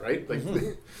like that, right? Like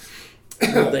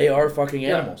well, they are fucking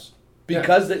animals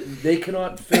because they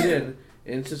cannot fit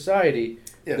in society.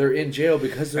 Yeah. They're in jail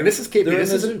because they're. And this is KP.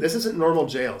 This isn't normal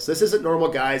jails. This isn't normal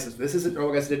guys. This isn't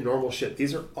normal guys that did normal shit.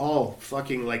 These are all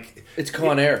fucking like. It's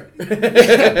Con Air.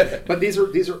 But these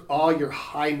are all your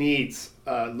high needs,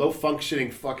 low functioning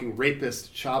fucking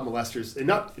rapists, child molesters, and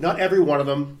not every one of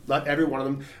them. Not every one of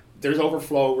them. There's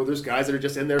overflow where there's guys that are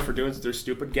just in there for doing their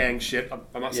stupid gang shit.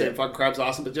 I'm not saying fucking crap's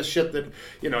awesome, but just shit that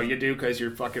you do because you're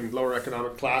fucking lower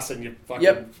economic class and you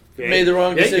fucking made the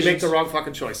wrong decisions. You make the wrong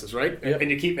fucking choices, right? Yep.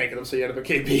 And you keep making them, so you end up a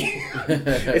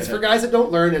KP. It's for guys that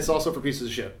don't learn. It's also for pieces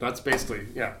of shit. That's basically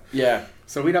yeah.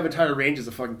 So we'd have entire ranges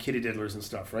of fucking kitty diddlers and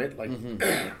stuff, right? Like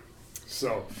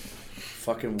so.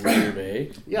 Fucking weird,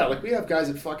 eh? Yeah, like we have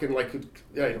guys that fucking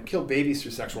kill babies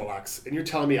through sexual acts, and you're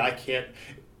telling me I can't.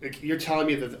 You're telling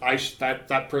me that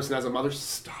that person has a mother?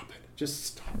 Stop it. Just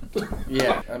stop it.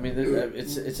 Yeah, I mean,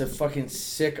 it's a fucking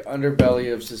sick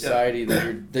underbelly of society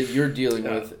that you're dealing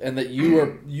with, and that you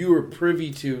are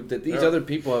privy to. That these other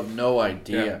people have no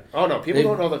idea. Yeah. Oh no, people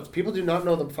don't know that. People do not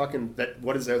know the fucking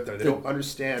what is out there. They don't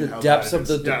understand the depths of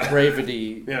the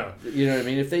depravity. Yeah, you know what I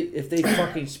mean. If they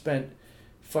fucking spent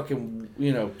fucking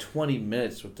 20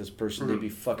 minutes with this person, they'd be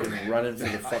fucking running for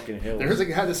the fucking hills. There was a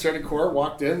guy that started Corps,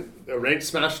 walked in, the rank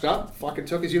smashed up, fucking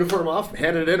took his uniform off,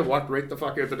 handed it in, and walked right the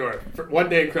fuck out the door. For 1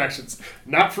 day in corrections.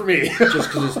 Not for me. Just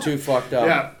because it's too fucked up.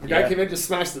 Yeah, the guy came in, just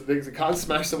smashed the con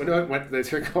smashed the window, and they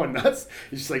started going nuts.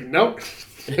 He's just like, nope.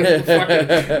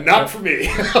 Fucking, not for me.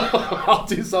 I'll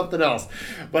do something else.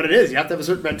 But it is. You have to have a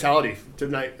certain mentality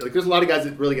tonight. Like there's a lot of guys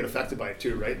that really get affected by it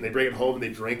too, right? And they bring it home and they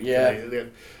drink. Yeah.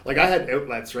 Like I had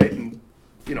outlets, right? And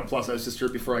plus I was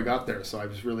disturbed before I got there, so I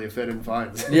was really a fit in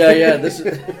fines. Yeah. This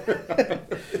is.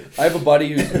 I have a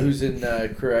buddy who's in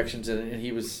corrections, and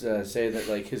he was saying that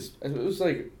like it was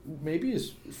like maybe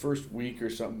his first week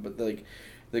or something, but like.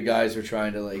 The guys are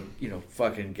trying to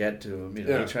fucking get to him.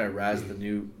 They're trying to razz the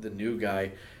new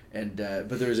guy, and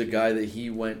but there was a guy that he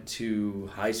went to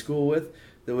high school with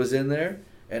that was in there,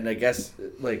 and I guess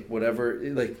like whatever,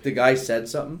 like the guy said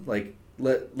something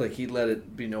he let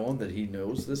it be known that he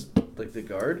knows this, like the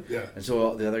guard. Yeah. And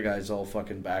so the other guys all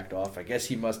fucking backed off. I guess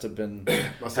he must have been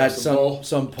Must had have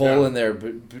some pull Yeah. in there,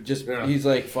 but just he's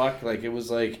like fuck, like it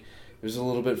was a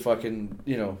little bit fucking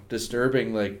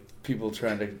disturbing, like people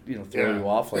trying to throw you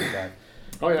off like that.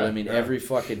 Oh yeah. But, I mean every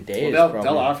fucking day. Well, is probably,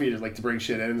 they'll offer you to bring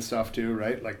shit in and stuff too,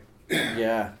 right? Like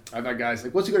yeah. I've had guys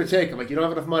like, "What's it going to take?" I'm like, "You don't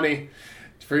have enough money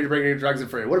for you to bring any drugs in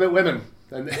for you. What about women?"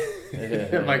 And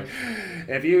I'm like,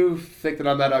 "If you think that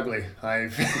I'm that ugly,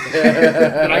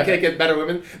 that I can't get better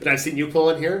women than I've seen you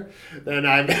pull in here, then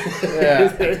I'm."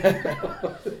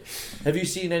 Have you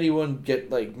seen anyone get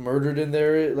like murdered in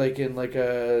there, like in like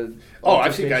a? Oh,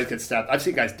 I've seen guys get stabbed. I've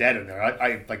seen guys dead in there.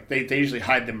 I like they usually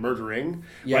hide them murdering.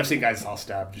 Yeah. I've seen guys all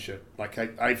stabbed and shit. Like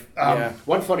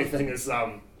one funny thing is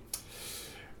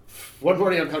one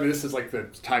morning I'm coming. This is like the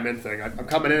time in thing. I'm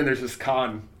coming in and there's this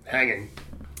con hanging.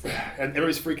 And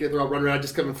everybody's freaking. They're all running around,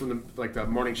 just coming from the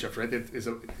morning shift, right?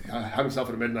 Hung himself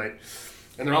at midnight,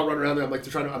 and they're all running around there. I'm like,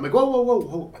 they're trying to. I'm like,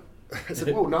 whoa! I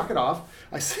said, whoa, knock it off.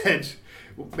 I said,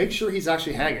 well, make sure he's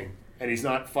actually hanging, and he's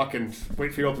not fucking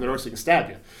waiting for you to open the door so he can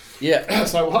stab you. Yeah.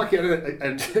 So I walk in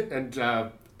and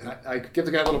I give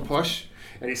the guy a little push,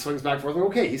 and he swings back and forth.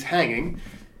 Okay, he's hanging.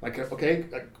 Like, okay,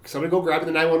 somebody go grab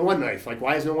the 911 knife. Like,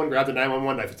 why has no one grabbed the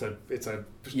 911 knife? It's a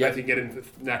knife you can get in the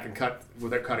neck and cut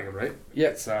without cutting him, right? Yeah.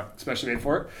 It's especially made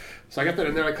for it. So I get that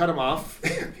in there, I cut him off.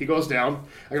 He goes down.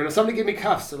 I go, somebody give me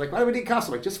cuffs. They're like, why do we need cuffs?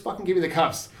 I'm like, just fucking give me the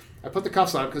cuffs. I put the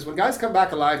cuffs on because when guys come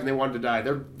back alive and they wanted to die,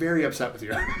 they're very upset with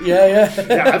you. Yeah.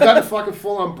 Yeah, I've gotten fucking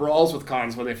full on brawls with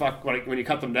cons when you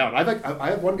cut them down. I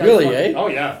had one guy. Really, Oh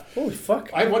yeah. Holy fuck.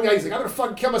 I had one guy. He's like, I'm gonna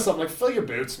fucking kill myself. I'm like, fill your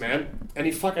boots, man. And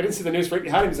I didn't see the news right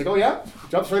behind him. He's like, oh yeah.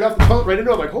 Jumps right off the toilet right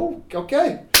into him. I'm like, oh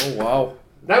okay. Oh wow.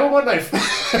 911 knife.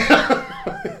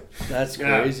 That's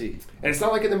crazy. And it's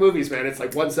not like in the movies, man. It's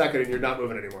like 1 second and you're not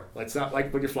moving anymore. Like, it's not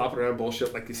like when you're flopping around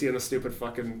bullshit like you see in the stupid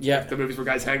fucking the movies where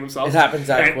guys hang themselves. It happens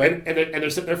that quick. And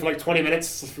they're sitting there for like 20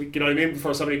 minutes, you know what I mean,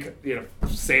 before somebody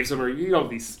saves them or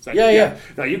these. Like, yeah.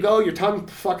 Now you go, your tongue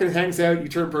fucking hangs out, you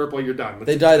turn purple, you're done.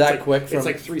 They die that quick. It's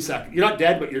like 3 seconds. You're not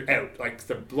dead, but you're out. Like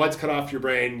the blood's cut off your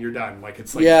brain, you're done. Like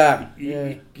it's like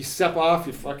you step off,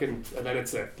 you fucking, and then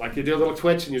it's it. Like you do a little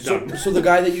twitch and you're done. So the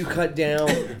guy that you cut down,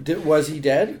 was he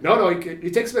dead? No.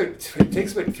 It takes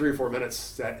about 3 or 4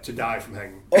 minutes to die from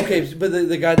hanging. Okay, but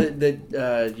the guy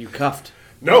that you cuffed.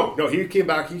 No, he came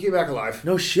back alive.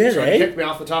 No shit, He kicked me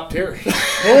off the top tier.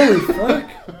 Holy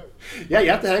fuck. Yeah, you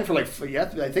have to hang for I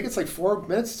think it's like 4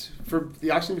 minutes for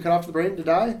the oxygen to cut off the brain to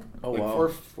die. Oh, like wow.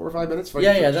 4 or 5 minutes.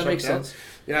 Yeah, that makes sense.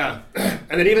 Yeah.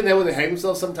 And then even then when they hang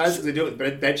themselves sometimes, because they do it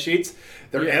with bed sheets,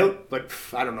 they're out, but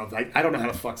I don't know. I don't know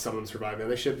how the fuck some of them survive, man.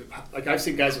 They should, like, I've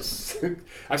seen guys die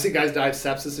of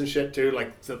sepsis and shit, too.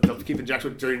 Like, they'll keep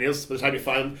injecting with dirty needles. By the time you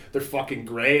find them, they're fucking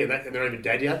gray, and they're not even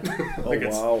dead yet. Like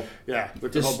wow. Yeah.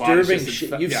 Disturbing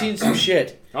shit. You've seen some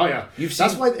shit. Oh, yeah.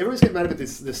 That's why everyone's getting mad about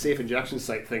this safe injection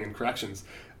site thing in corrections.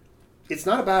 It's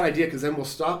not a bad idea because then we'll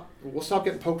stop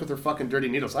getting poked with their fucking dirty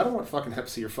needles. I don't want fucking Hep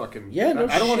C or fucking... Yeah, no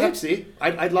I don't want shit. Hep C.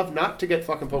 I'd love not to get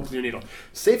fucking poked with your needle.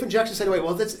 Safe injections anyway.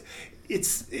 Well,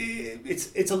 it's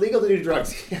illegal to do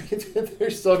drugs. They're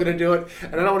still going to do it.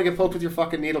 And I don't want to get poked with your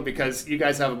fucking needle because you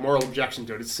guys have a moral objection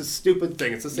to it. It's a stupid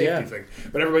thing. It's a safety thing.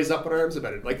 But everybody's up in arms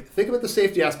about it. Like, think about the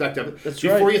safety aspect of it. That's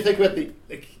before right. you think about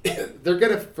they're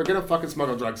gonna fucking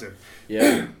smuggle drugs in.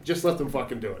 Yeah. Just let them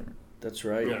fucking do it. That's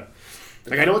right. Yeah.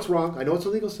 Like, I know it's wrong. I know it's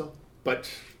illegal still.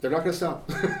 But they're not going to stop.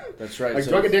 That's right. Like,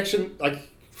 drug addiction,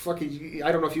 like, fucking,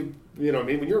 I don't know if you know what I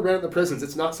mean? When you're around in the prisons,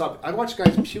 it's not stopping. I watch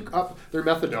guys puke up their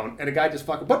methadone, and a guy just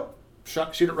fucking,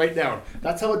 shoot it right down.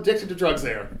 That's how addicted to drugs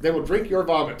they are. They will drink your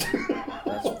vomit.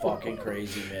 That's fucking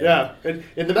crazy, man. Yeah. And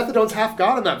the methadone's half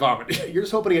gone in that vomit. You're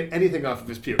just hoping to get anything off of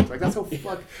his puke. Like, that's how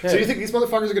fuck. So you think these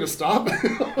motherfuckers are going to stop?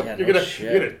 Yeah, you're going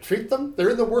to treat them? They're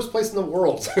in the worst place in the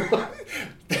world.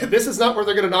 This is not where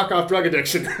they're going to knock off drug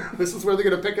addiction. This is where they're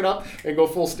going to pick it up and go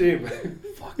full steam.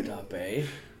 Fucked up, eh?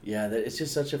 Yeah, it's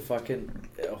just such a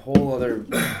whole other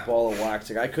ball of wax.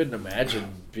 Like, I couldn't imagine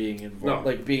being involved,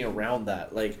 like being around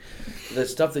that. Like, the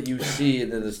stuff that you see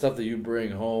and then the stuff that you bring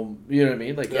home. You know what I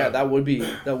mean? Like, that would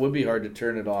be hard to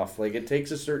turn it off. Like, it takes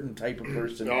a certain type of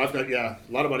person. No, I've got a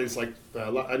lot of buddies like.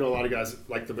 I know a lot of guys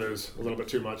like the booze a little bit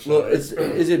too much. Well, is there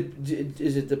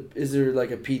like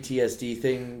a PTSD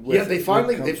thing? They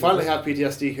finally have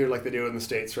PTSD here, like they do in the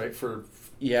States, right? For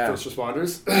first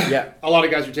responders. Yeah. A lot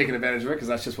of guys are taking advantage of it because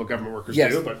that's just what government workers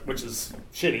do, which is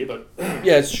shitty. But it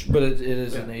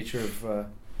is the nature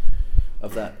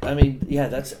of that. I mean,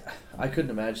 I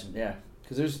couldn't imagine. Yeah,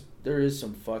 because there is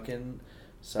some fucking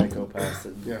psychopaths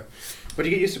that... Yeah. But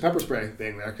you get used to pepper spray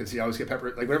being there because you always get pepper.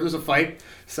 Like, whenever there's a fight,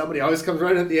 somebody always comes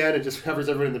right at the end and just covers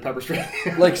everyone in the pepper spray.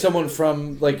 Like someone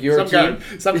from, like, your team?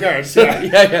 Some guards, yeah.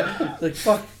 Yeah. Like,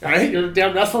 fuck. Right? You're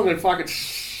damn wrestling and fucking...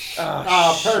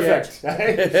 perfect.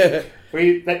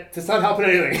 Right? That's not helping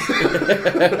anything.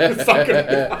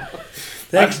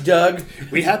 Thanks, Doug.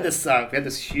 We had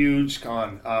this huge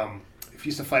con. He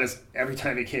used to fight us every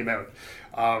time he came out.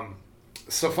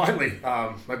 So finally,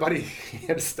 my buddy, he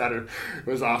had a stutter. It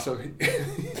was awesome.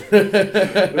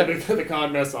 The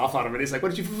con messed off on him, and he's like,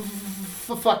 "What did you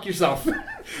fuck yourself?"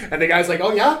 And the guy's like,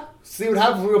 "Oh yeah, see what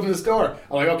happens when we open this door."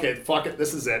 I'm like, "Okay, fuck it,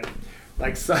 this is it."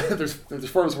 Like, so, there's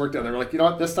 4 of us work down there. We're like, you know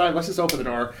what? This time, let's just open the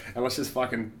door and let's just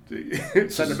fucking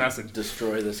send a message.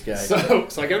 Destroy this guy. So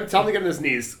I tell him to get on his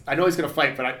knees. I know he's gonna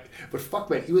fight, but fuck,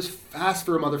 man, he was fast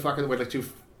for a motherfucker that weighed like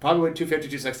probably went 250,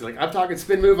 260. Like, I'm talking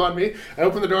spin move on me. I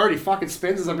open the door and he fucking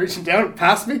spins as I'm reaching down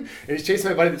past me, and he's chasing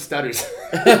my buddy that stutters.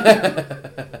 My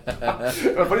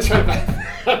buddy's trying to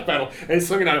battle, and he's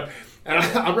swinging at him. And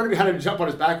I'm running behind him to jump on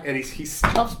his back, and he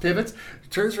stops, pivots,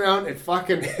 turns around, and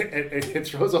fucking and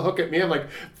throws a hook at me. I'm like,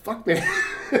 fuck, man.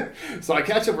 So I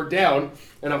catch him, we're down,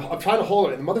 and I'm trying to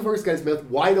hold it, and the motherfucker's guy's mouth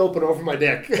wide open over my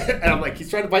dick. And I'm like, he's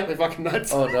trying to bite my fucking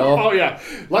nuts. Oh, no. Oh, yeah.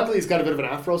 Luckily, he's got a bit of an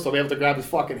afro, so I'm able to grab his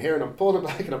fucking hair, and I'm pulling him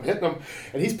back, and I'm hitting him,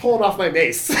 and he's pulling off my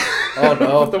mace. Oh,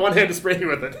 no. With the one hand to spray me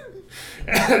with it.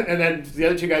 And then the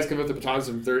other 2 guys come with the batons,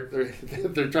 and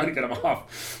they're trying to get him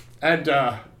off. And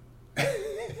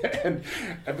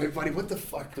my buddy, what the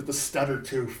fuck with the stutter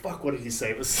too? Fuck, what did he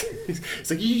say?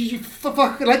 He's like, you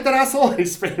fucking like that asshole? And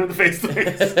he's spraying him in the face.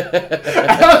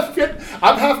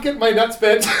 I'm half getting my nuts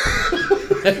bent,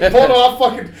 pulling off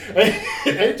fucking,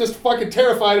 and just fucking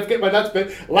terrified of getting my nuts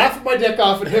bent, laughing my dick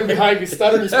off, and him behind me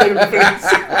stuttering and spraying him in the face.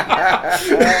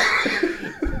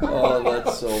 Oh,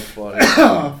 that's so funny.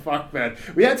 Oh, fuck, man.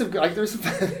 We had some, like, there's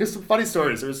some funny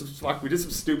stories. We did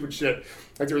some stupid shit.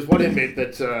 Like, there was one inmate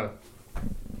that,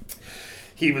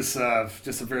 he was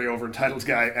just a very over-entitled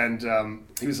guy, and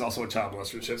he was also a child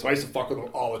molester and shit, so I used to fuck with him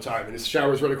all the time, and his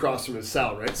shower was right across from his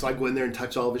cell, right? So I'd go in there and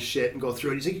touch all of his shit and go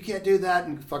through it. He's like, you can't do that,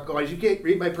 and fuck guys, you can't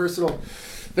read my personal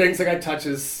things. Like, I'd touch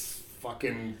his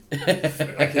fucking,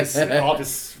 like all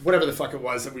this, whatever the fuck it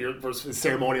was, that was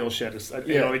ceremonial shit,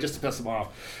 you know, just to piss him off.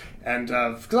 And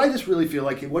because I just really feel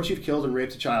like once you've killed and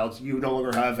raped a child, you no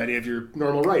longer have any of your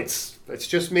normal rights. It's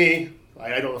just me.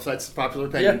 I don't know if that's a popular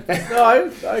opinion. Yeah. No,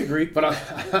 I agree. But I'm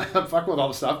fucking with all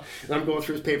the stuff, and I'm going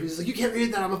through his papers. He's like, "You can't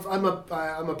read that. I'm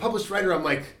a published writer." I'm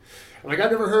like, I've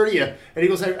never heard of you. And he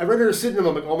goes, I read her sitting him.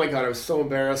 I'm like, oh my god, I was so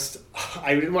embarrassed.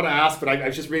 I didn't want to ask, but I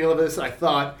was just reading all this, and I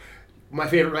thought, my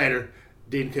favorite writer,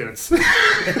 Dean Koontz. He's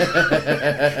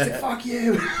like, fuck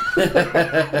you.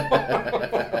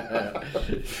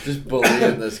 Just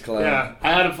believing this clown. Yeah,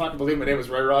 I had him fucking believe my name was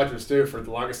Roy Rogers too for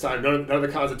the longest time. None of the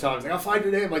cons would tell him. He's like, I'll find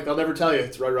your name. Like, they'll never tell you.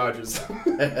 It's Roy Rogers.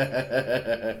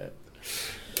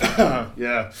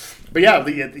 Yeah. But yeah,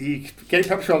 the getting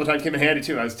pepper spray all the time came in handy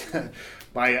too.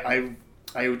 I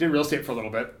did real estate for a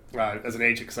little bit as an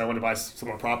agent because I wanted to buy some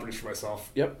more properties for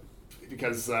myself. Yep.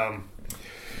 Because I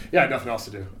had nothing else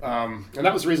to do. And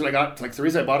that was the reason the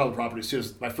reason I bought all the properties too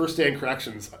is my first day in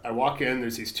corrections, I walk in,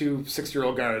 there's these 2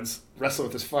 6-year-old guards wrestling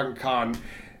with this fucking con.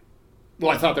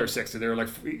 Well, I thought they were 60. They were like,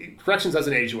 corrections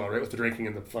doesn't age well, right? With the drinking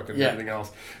and the fucking everything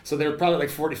else. So they're probably like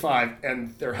 45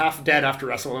 and they're half dead after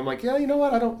wrestling. I'm like, yeah, you know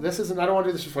what? I don't want to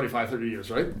do this for 25, 30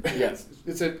 years, right? Yes.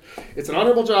 It's an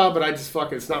honorable job, but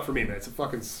it's not for me, man. It's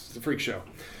a freak show.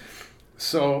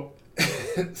 So,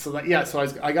 so I got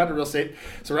into real estate.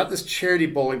 So we're at this charity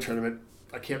bowling tournament.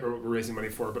 I can't remember what we're raising money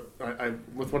for, but I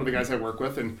with one of the guys I work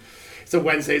with, and it's a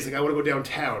Wednesday. He's like, I want to go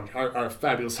downtown, our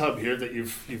fabulous hub here that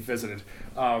you've visited.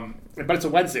 But it's a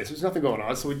Wednesday, so there's nothing going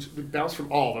on. So we bounce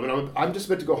from all of them, and I'm just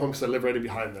about to go home because I live right in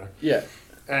behind there. Yeah.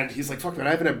 And he's like, fuck man,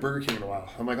 I haven't had Burger King in a while.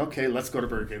 I'm like, okay, let's go to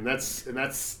Burger King. That's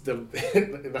the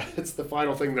that's the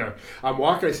final thing there. I'm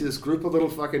walking, I see this group of little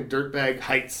fucking dirtbag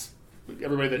Heights.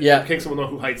 Everybody that Kingston will know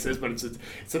who Heights is, but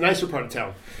it's a nicer part of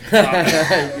town.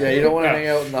 Yeah, you don't want to hang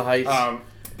out in the Heights.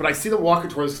 But I see them walking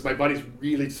towards us. My buddy's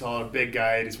really tall, big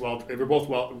guy, and we're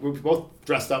both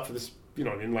dressed up for this, you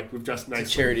know what I mean? Like, we've dressed nice.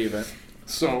 It's a charity event.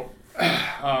 So,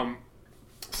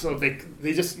 so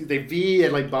they V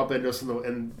and like bump into us,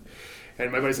 and my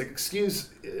buddy's like, excuse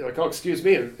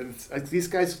me, and these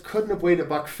guys couldn't have weighed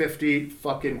 $150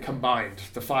 fucking combined,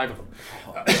 the 5 of them.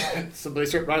 So they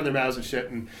start running their mouths and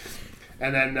shit, and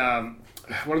then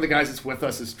one of the guys that's with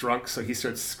us is drunk, so he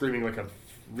starts screaming like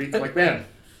man,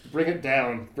 bring it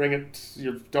down. Bring it.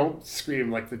 Don't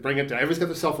scream. Like, bring it down. Everybody's got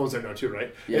their cell phones out now too,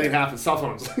 right? Yeah. Anything happens, cell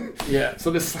phones. Yeah.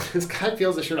 So this guy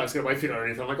peels the shirt off. He's got my feet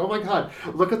underneath. I'm like, oh my god,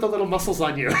 look at the little muscles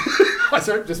on you. I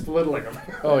start just belittling him.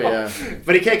 Oh yeah.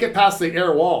 But he can't get past the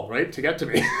air wall, right, to get to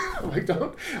me. I'm like, I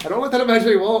don't want that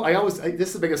imaginary wall. This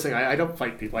is the biggest thing. I don't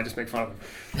fight people. I just make fun of them.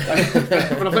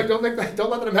 But I'm like, don't let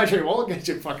that imaginary wall get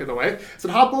you fucking in the way. So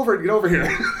hop over and get over here.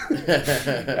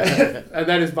 And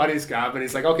then his buddies got, and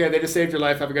he's like, okay, they just saved your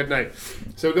life. Have a good night.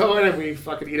 So we go in and we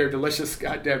fucking eat our delicious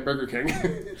goddamn Burger King.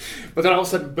 But then all of a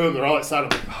sudden, boom, they're all outside. I'm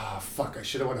like, oh, fuck, I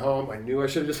should have went home. I knew I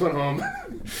should have just went home.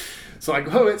 So I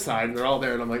go inside, and they're all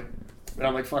there, and I'm like,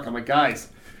 fuck, I'm like, guys,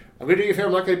 I'm going to do you a favor.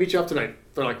 I'm not going to beat you up tonight.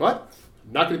 They're like, what?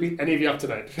 I'm not going to beat any of you up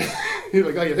tonight. He's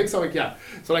like, oh, you think so? I'm like, yeah.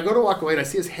 So I go to walk away, and I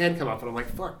see his hand come up, and I'm like,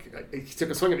 fuck. He took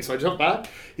a swing at me, so I jump back.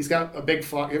 He's got a big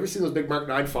fog. You ever seen those big Mark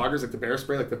 9 foggers, like the bear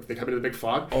spray, like they come into the big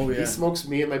fog? Oh, yeah. He smokes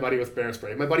me and my buddy with bear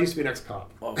spray. My buddy used to be an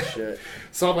ex-cop. Oh, shit.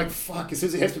 So I'm like, fuck. As soon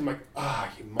as he hits me, I'm like,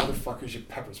 you motherfuckers, you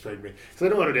pepper sprayed me. Because I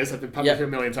know what it is. I've been pepper sprayed a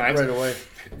million times. Right away.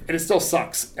 And it still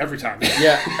sucks every time.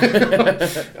 Yeah.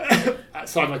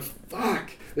 So I'm like, fuck.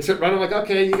 They start running. I'm like,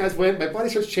 okay, you guys win. My buddy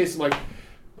starts chasing. I'm like,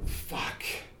 fuck.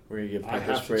 We're going to get I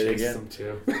pepper have to sprayed chase again. them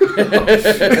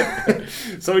too.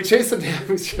 So we chased them down.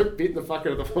 We started beating the fuck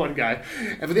out of the one guy.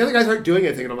 But the other guys aren't doing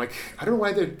anything. And I'm like, I don't know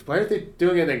why aren't they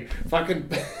doing anything? Fucking,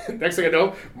 next thing I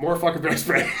know, more fucking bear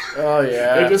spray. Oh,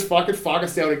 yeah. They just fucking fog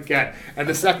us down again. And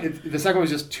the second one was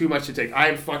just too much to take. I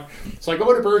am fucked. So I go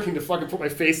into Burger King to fucking put my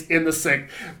face in the sink.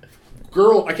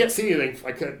 Girl, I can't see anything.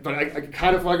 I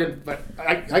kind of fucking, but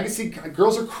I can see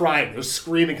girls are crying. They're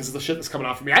screaming because of the shit that's coming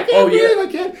off of me. I can't breathe. I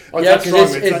can't. Oh, yeah,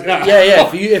 because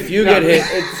if you get hit,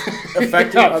 it's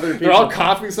affecting other people. They're all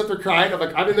coughing and stuff. They're crying.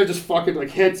 I'm in there just fucking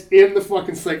like hits in the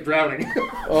fucking sink, drowning.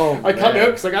 Oh, I come out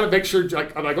because I got to make sure.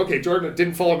 I'm like, okay, Jordan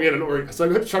didn't follow me in, so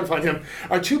I'm going to try to find him.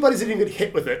 Our two buddies didn't even get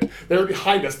hit with it. They're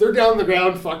behind us. They're down on the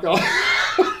ground. Fuck off.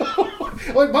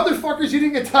 I'm like, motherfuckers, you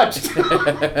didn't get touched.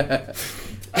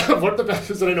 One of the best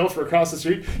that I know for across the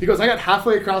street, he goes, I got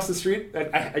halfway across the street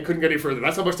and I couldn't get any further.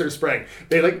 That's how much they're spraying.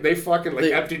 They fucking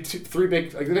emptied three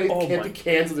big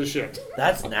cans of this shit.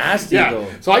 That's nasty though.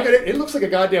 So I got it. It looks like a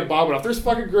goddamn bomb went off. There's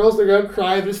fucking girls, they're going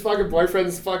crying. There's fucking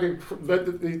boyfriends, fucking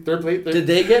Did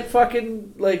they get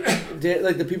fucking like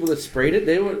the people that sprayed it?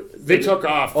 They took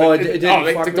off. Oh,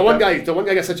 the one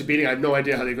guy got such a beating. I have no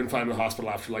idea how they couldn't find him in the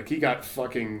hospital after. Like he got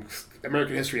fucking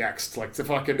American History X, like the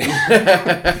fucking.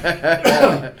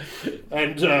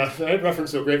 And I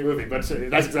reference to a great movie, but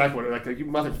that's exactly what it like. You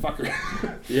motherfucker.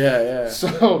 Yeah.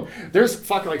 So there's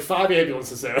fucking like 5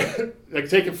 ambulances there, like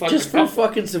taking fucking just for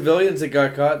fucking civilians that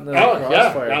got caught in the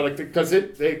crossfire. Yeah, like because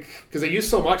they used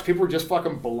so much, people were just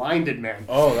fucking blinded, man.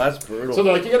 Oh, that's brutal. So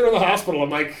they're like, you gotta go to the hospital. I'm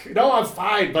like, no, I'm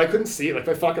fine, but I couldn't see it. Like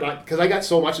because I got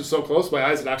so much and so close, my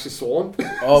eyes had actually swollen.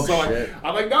 Oh so shit.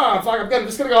 I'm like, no, I'm good. I'm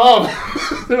just gonna go home.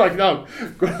 They're like, no.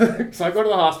 So I go to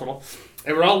the hospital.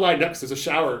 And we're all lined up because there's a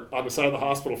shower on the side of the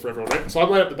hospital for everyone, right? So I'm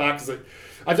lined up the back because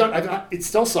it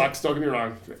still sucks, don't get me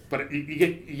wrong, but you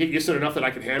get used to it enough that I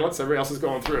can handle it, so everybody else is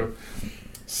going through.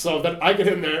 So then I get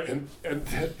in there, and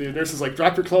the nurse is like,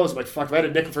 drop your clothes. I'm like, fuck, if I had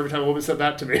a nickel for every time a woman said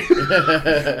that to me.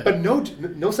 But no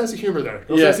sense of humor there.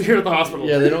 No sense of humor at the hospital.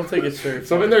 Yeah, they don't think it's fair.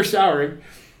 So I'm in there showering,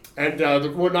 and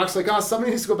the woman knocks like,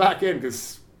 somebody needs to go back in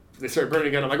because they started burning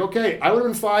again. I'm like, okay, I would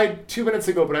have been fine 2 minutes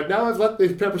ago, but I've let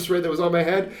the pepper spray that was on my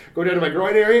head go down to my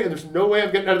groin area, and there's no way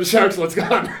I'm getting out of the shower until it's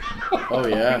gone. Oh,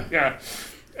 yeah. Yeah.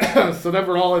 So then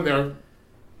we're all in there,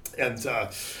 and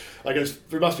I guess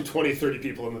there must be 20, 30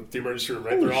 people in the emergency room,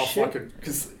 right? They're all fucking,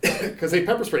 because they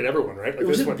pepper sprayed everyone, right? Like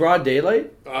was it broad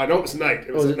daylight? No, it was night.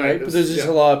 It was at night? But there's just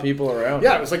a lot of people around.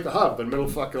 Yeah, it was like the hub, in the middle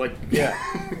of fucking, like... Yeah.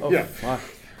 Oh, yeah. Fuck.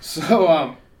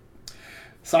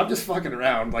 So I'm just fucking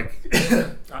around, like,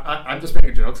 I'm just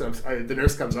making jokes. The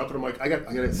nurse comes up, and I'm like, I got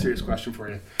a serious question for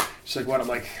you. She's like, what? I'm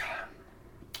like,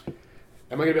 am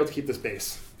I going to be able to keep this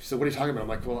base? She said, what are you talking about? I'm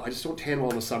like, well, I just don't tan well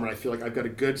in the summer. I feel like I've got a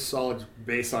good, solid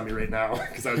base on me right now,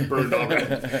 because I was burned already.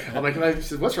 I'm like, she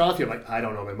said, what's wrong with you? I'm like, I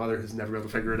don't know. My mother has never been able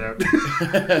to figure it out.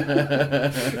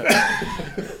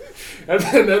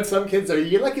 And then some kids are,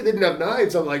 you're lucky they didn't have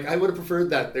knives. I'm like, I would have preferred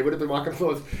that. They would have been walking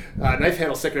with knife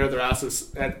handles sticking out of their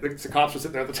asses. And the cops were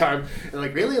sitting there at the time. And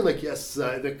like, really? I'm like, yes.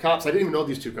 The cops, I didn't even know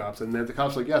these two cops. And the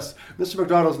cops were like, yes, Mr.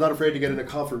 McDonald's not afraid to get in a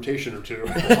confrontation or two.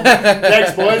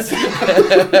 Thanks, boys.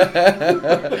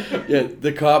 Yeah,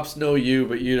 the cops know you,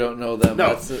 but you don't know them. No.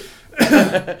 That's it.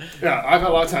 Yeah, I've had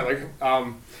a lot of time. Like,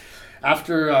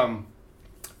 after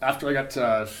I got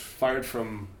fired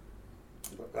from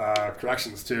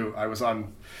corrections too, I was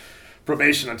on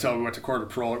probation until we went to court of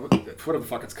parole. Whatever the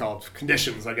fuck it's called,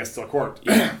 conditions, I guess, till court.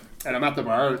 And I'm at the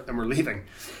bar and we're leaving,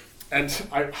 And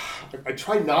I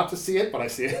try not to see it, but I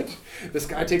see it. This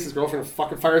guy takes his girlfriend and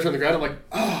fucking fires her on the ground. I'm like,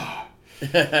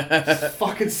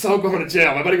 fucking so going to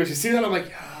jail. My buddy goes, you see that? I'm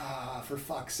like, for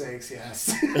fuck's sakes,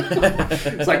 yes.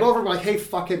 It's like over, I'm like, hey,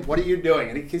 fucking, what are you doing?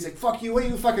 And he's like, fuck you, what are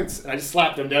you fucking... And I just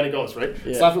slapped him, down he goes, right?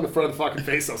 Yeah. Slapped him in the front of the fucking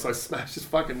face, so I smashed his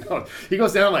fucking nose. He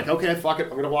goes down, I'm like, okay, fuck it, I'm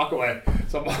going to walk away.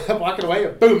 So I'm walking away,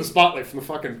 and boom, the spotlight from the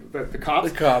fucking, the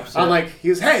cops. The cops, I'm yeah. like, he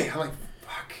goes, hey. I'm like,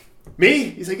 fuck.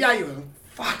 Me? He's like, yeah, you...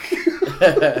 Fuck.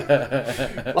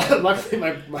 luckily,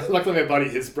 my buddy,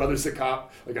 his brother's a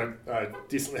cop, like a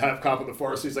decently high cop in the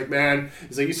force. He's like, man,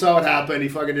 he's like, you saw what happened. He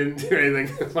fucking didn't do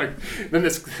anything. Like, then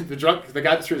the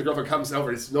guy that threw his girlfriend comes over.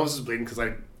 His nose is bleeding because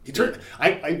I would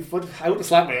have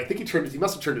slapped him. I think he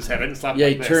must have turned his head. I didn't slap him. Yeah,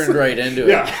 he turned right into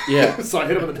it. Yeah. So I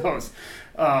hit him in the nose.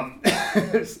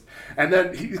 And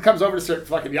then he comes over to start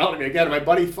fucking yelling at me again, and my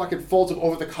buddy fucking folds him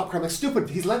over the cop car. I'm like, stupid,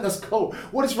 he's letting us go.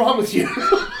 What is wrong with you?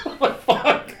 I'm like,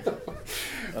 fuck.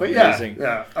 But Amazing.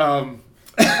 yeah.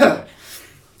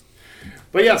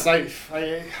 But yes, I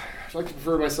like to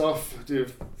prefer myself to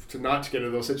not to get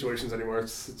into those situations anymore.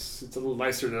 It's a little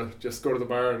nicer to just go to the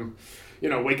bar and,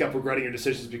 wake up regretting your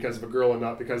decisions because of a girl and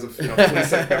not because of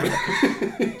police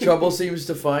activity. Trouble seems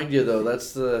to find you, though.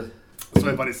 That's what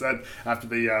my buddy said after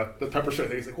the pepper show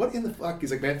thing. He's like, what in the fuck?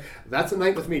 He's like, man, that's a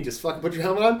night with me. Just fucking put your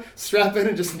helmet on, strap in,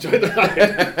 and just enjoy the ride.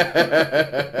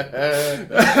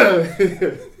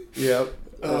 Yep.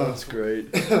 That's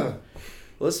great.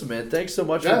 Listen, man, thanks so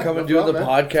much Yeah, for coming no doing the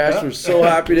problem, podcast. man. We're so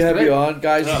happy to have Great. you on.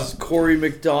 Guys, Yeah. this is Corey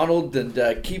McDonald,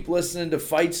 and keep listening to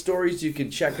Fight Stories. You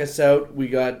can check us out. We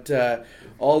got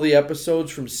all the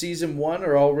episodes from Season 1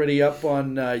 are already up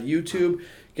on YouTube.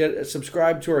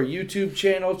 Subscribe to our YouTube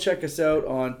channel. Check us out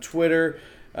on Twitter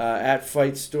at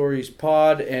Fight Stories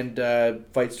Pod and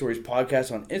Fight Stories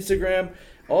Podcast on Instagram.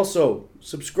 Also,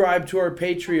 subscribe to our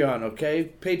Patreon,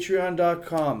 okay?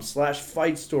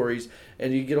 Patreon.com/Fight Stories.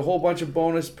 And you get a whole bunch of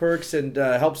bonus perks and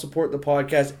help support the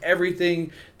podcast.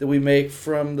 Everything that we make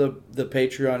from the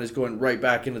Patreon is going right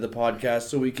back into the podcast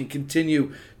so we can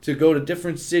continue to go to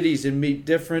different cities and meet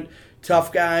different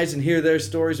tough guys and hear their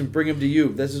stories and bring them to you.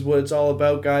 This is what it's all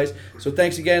about, guys. So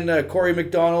thanks again, Corey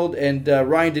McDonald and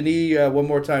Ryan Denis. One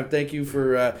more time, thank you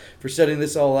for setting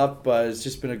this all up. It's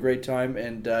just been a great time.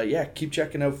 And keep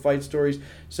checking out Fight Stories.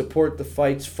 Support the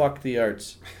fights. Fuck the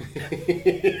arts.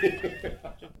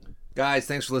 Guys,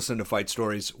 thanks for listening to Fight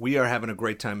Stories. We are having a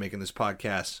great time making this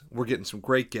podcast. We're getting some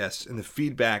great guests, and the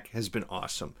feedback has been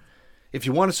awesome. If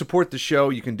you want to support the show,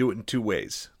 you can do it in two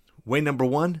ways. Way number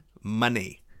one,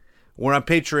 money. We're on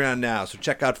Patreon now, so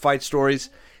check out Fight Stories.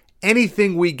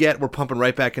 Anything we get, we're pumping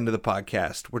right back into the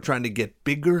podcast. We're trying to get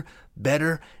bigger,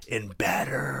 better, and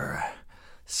better.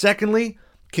 Secondly,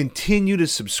 continue to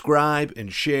subscribe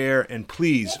and share, and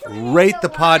please rate the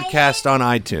podcast on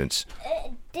iTunes.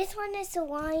 This one is the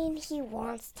line he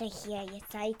wants to hear. Your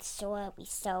Fight Story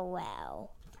so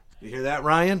well. You hear that,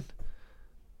 Ryan?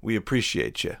 We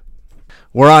appreciate you.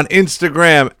 We're on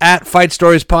Instagram at Fight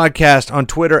Stories Podcast, on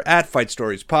Twitter at Fight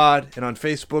Stories Pod, and on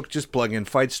Facebook, just plug in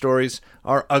Fight Stories.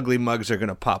 Our ugly mugs are going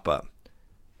to pop up.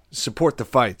 Support the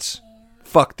fights.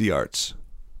 Fuck the arts.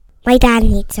 My dad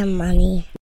needs some money.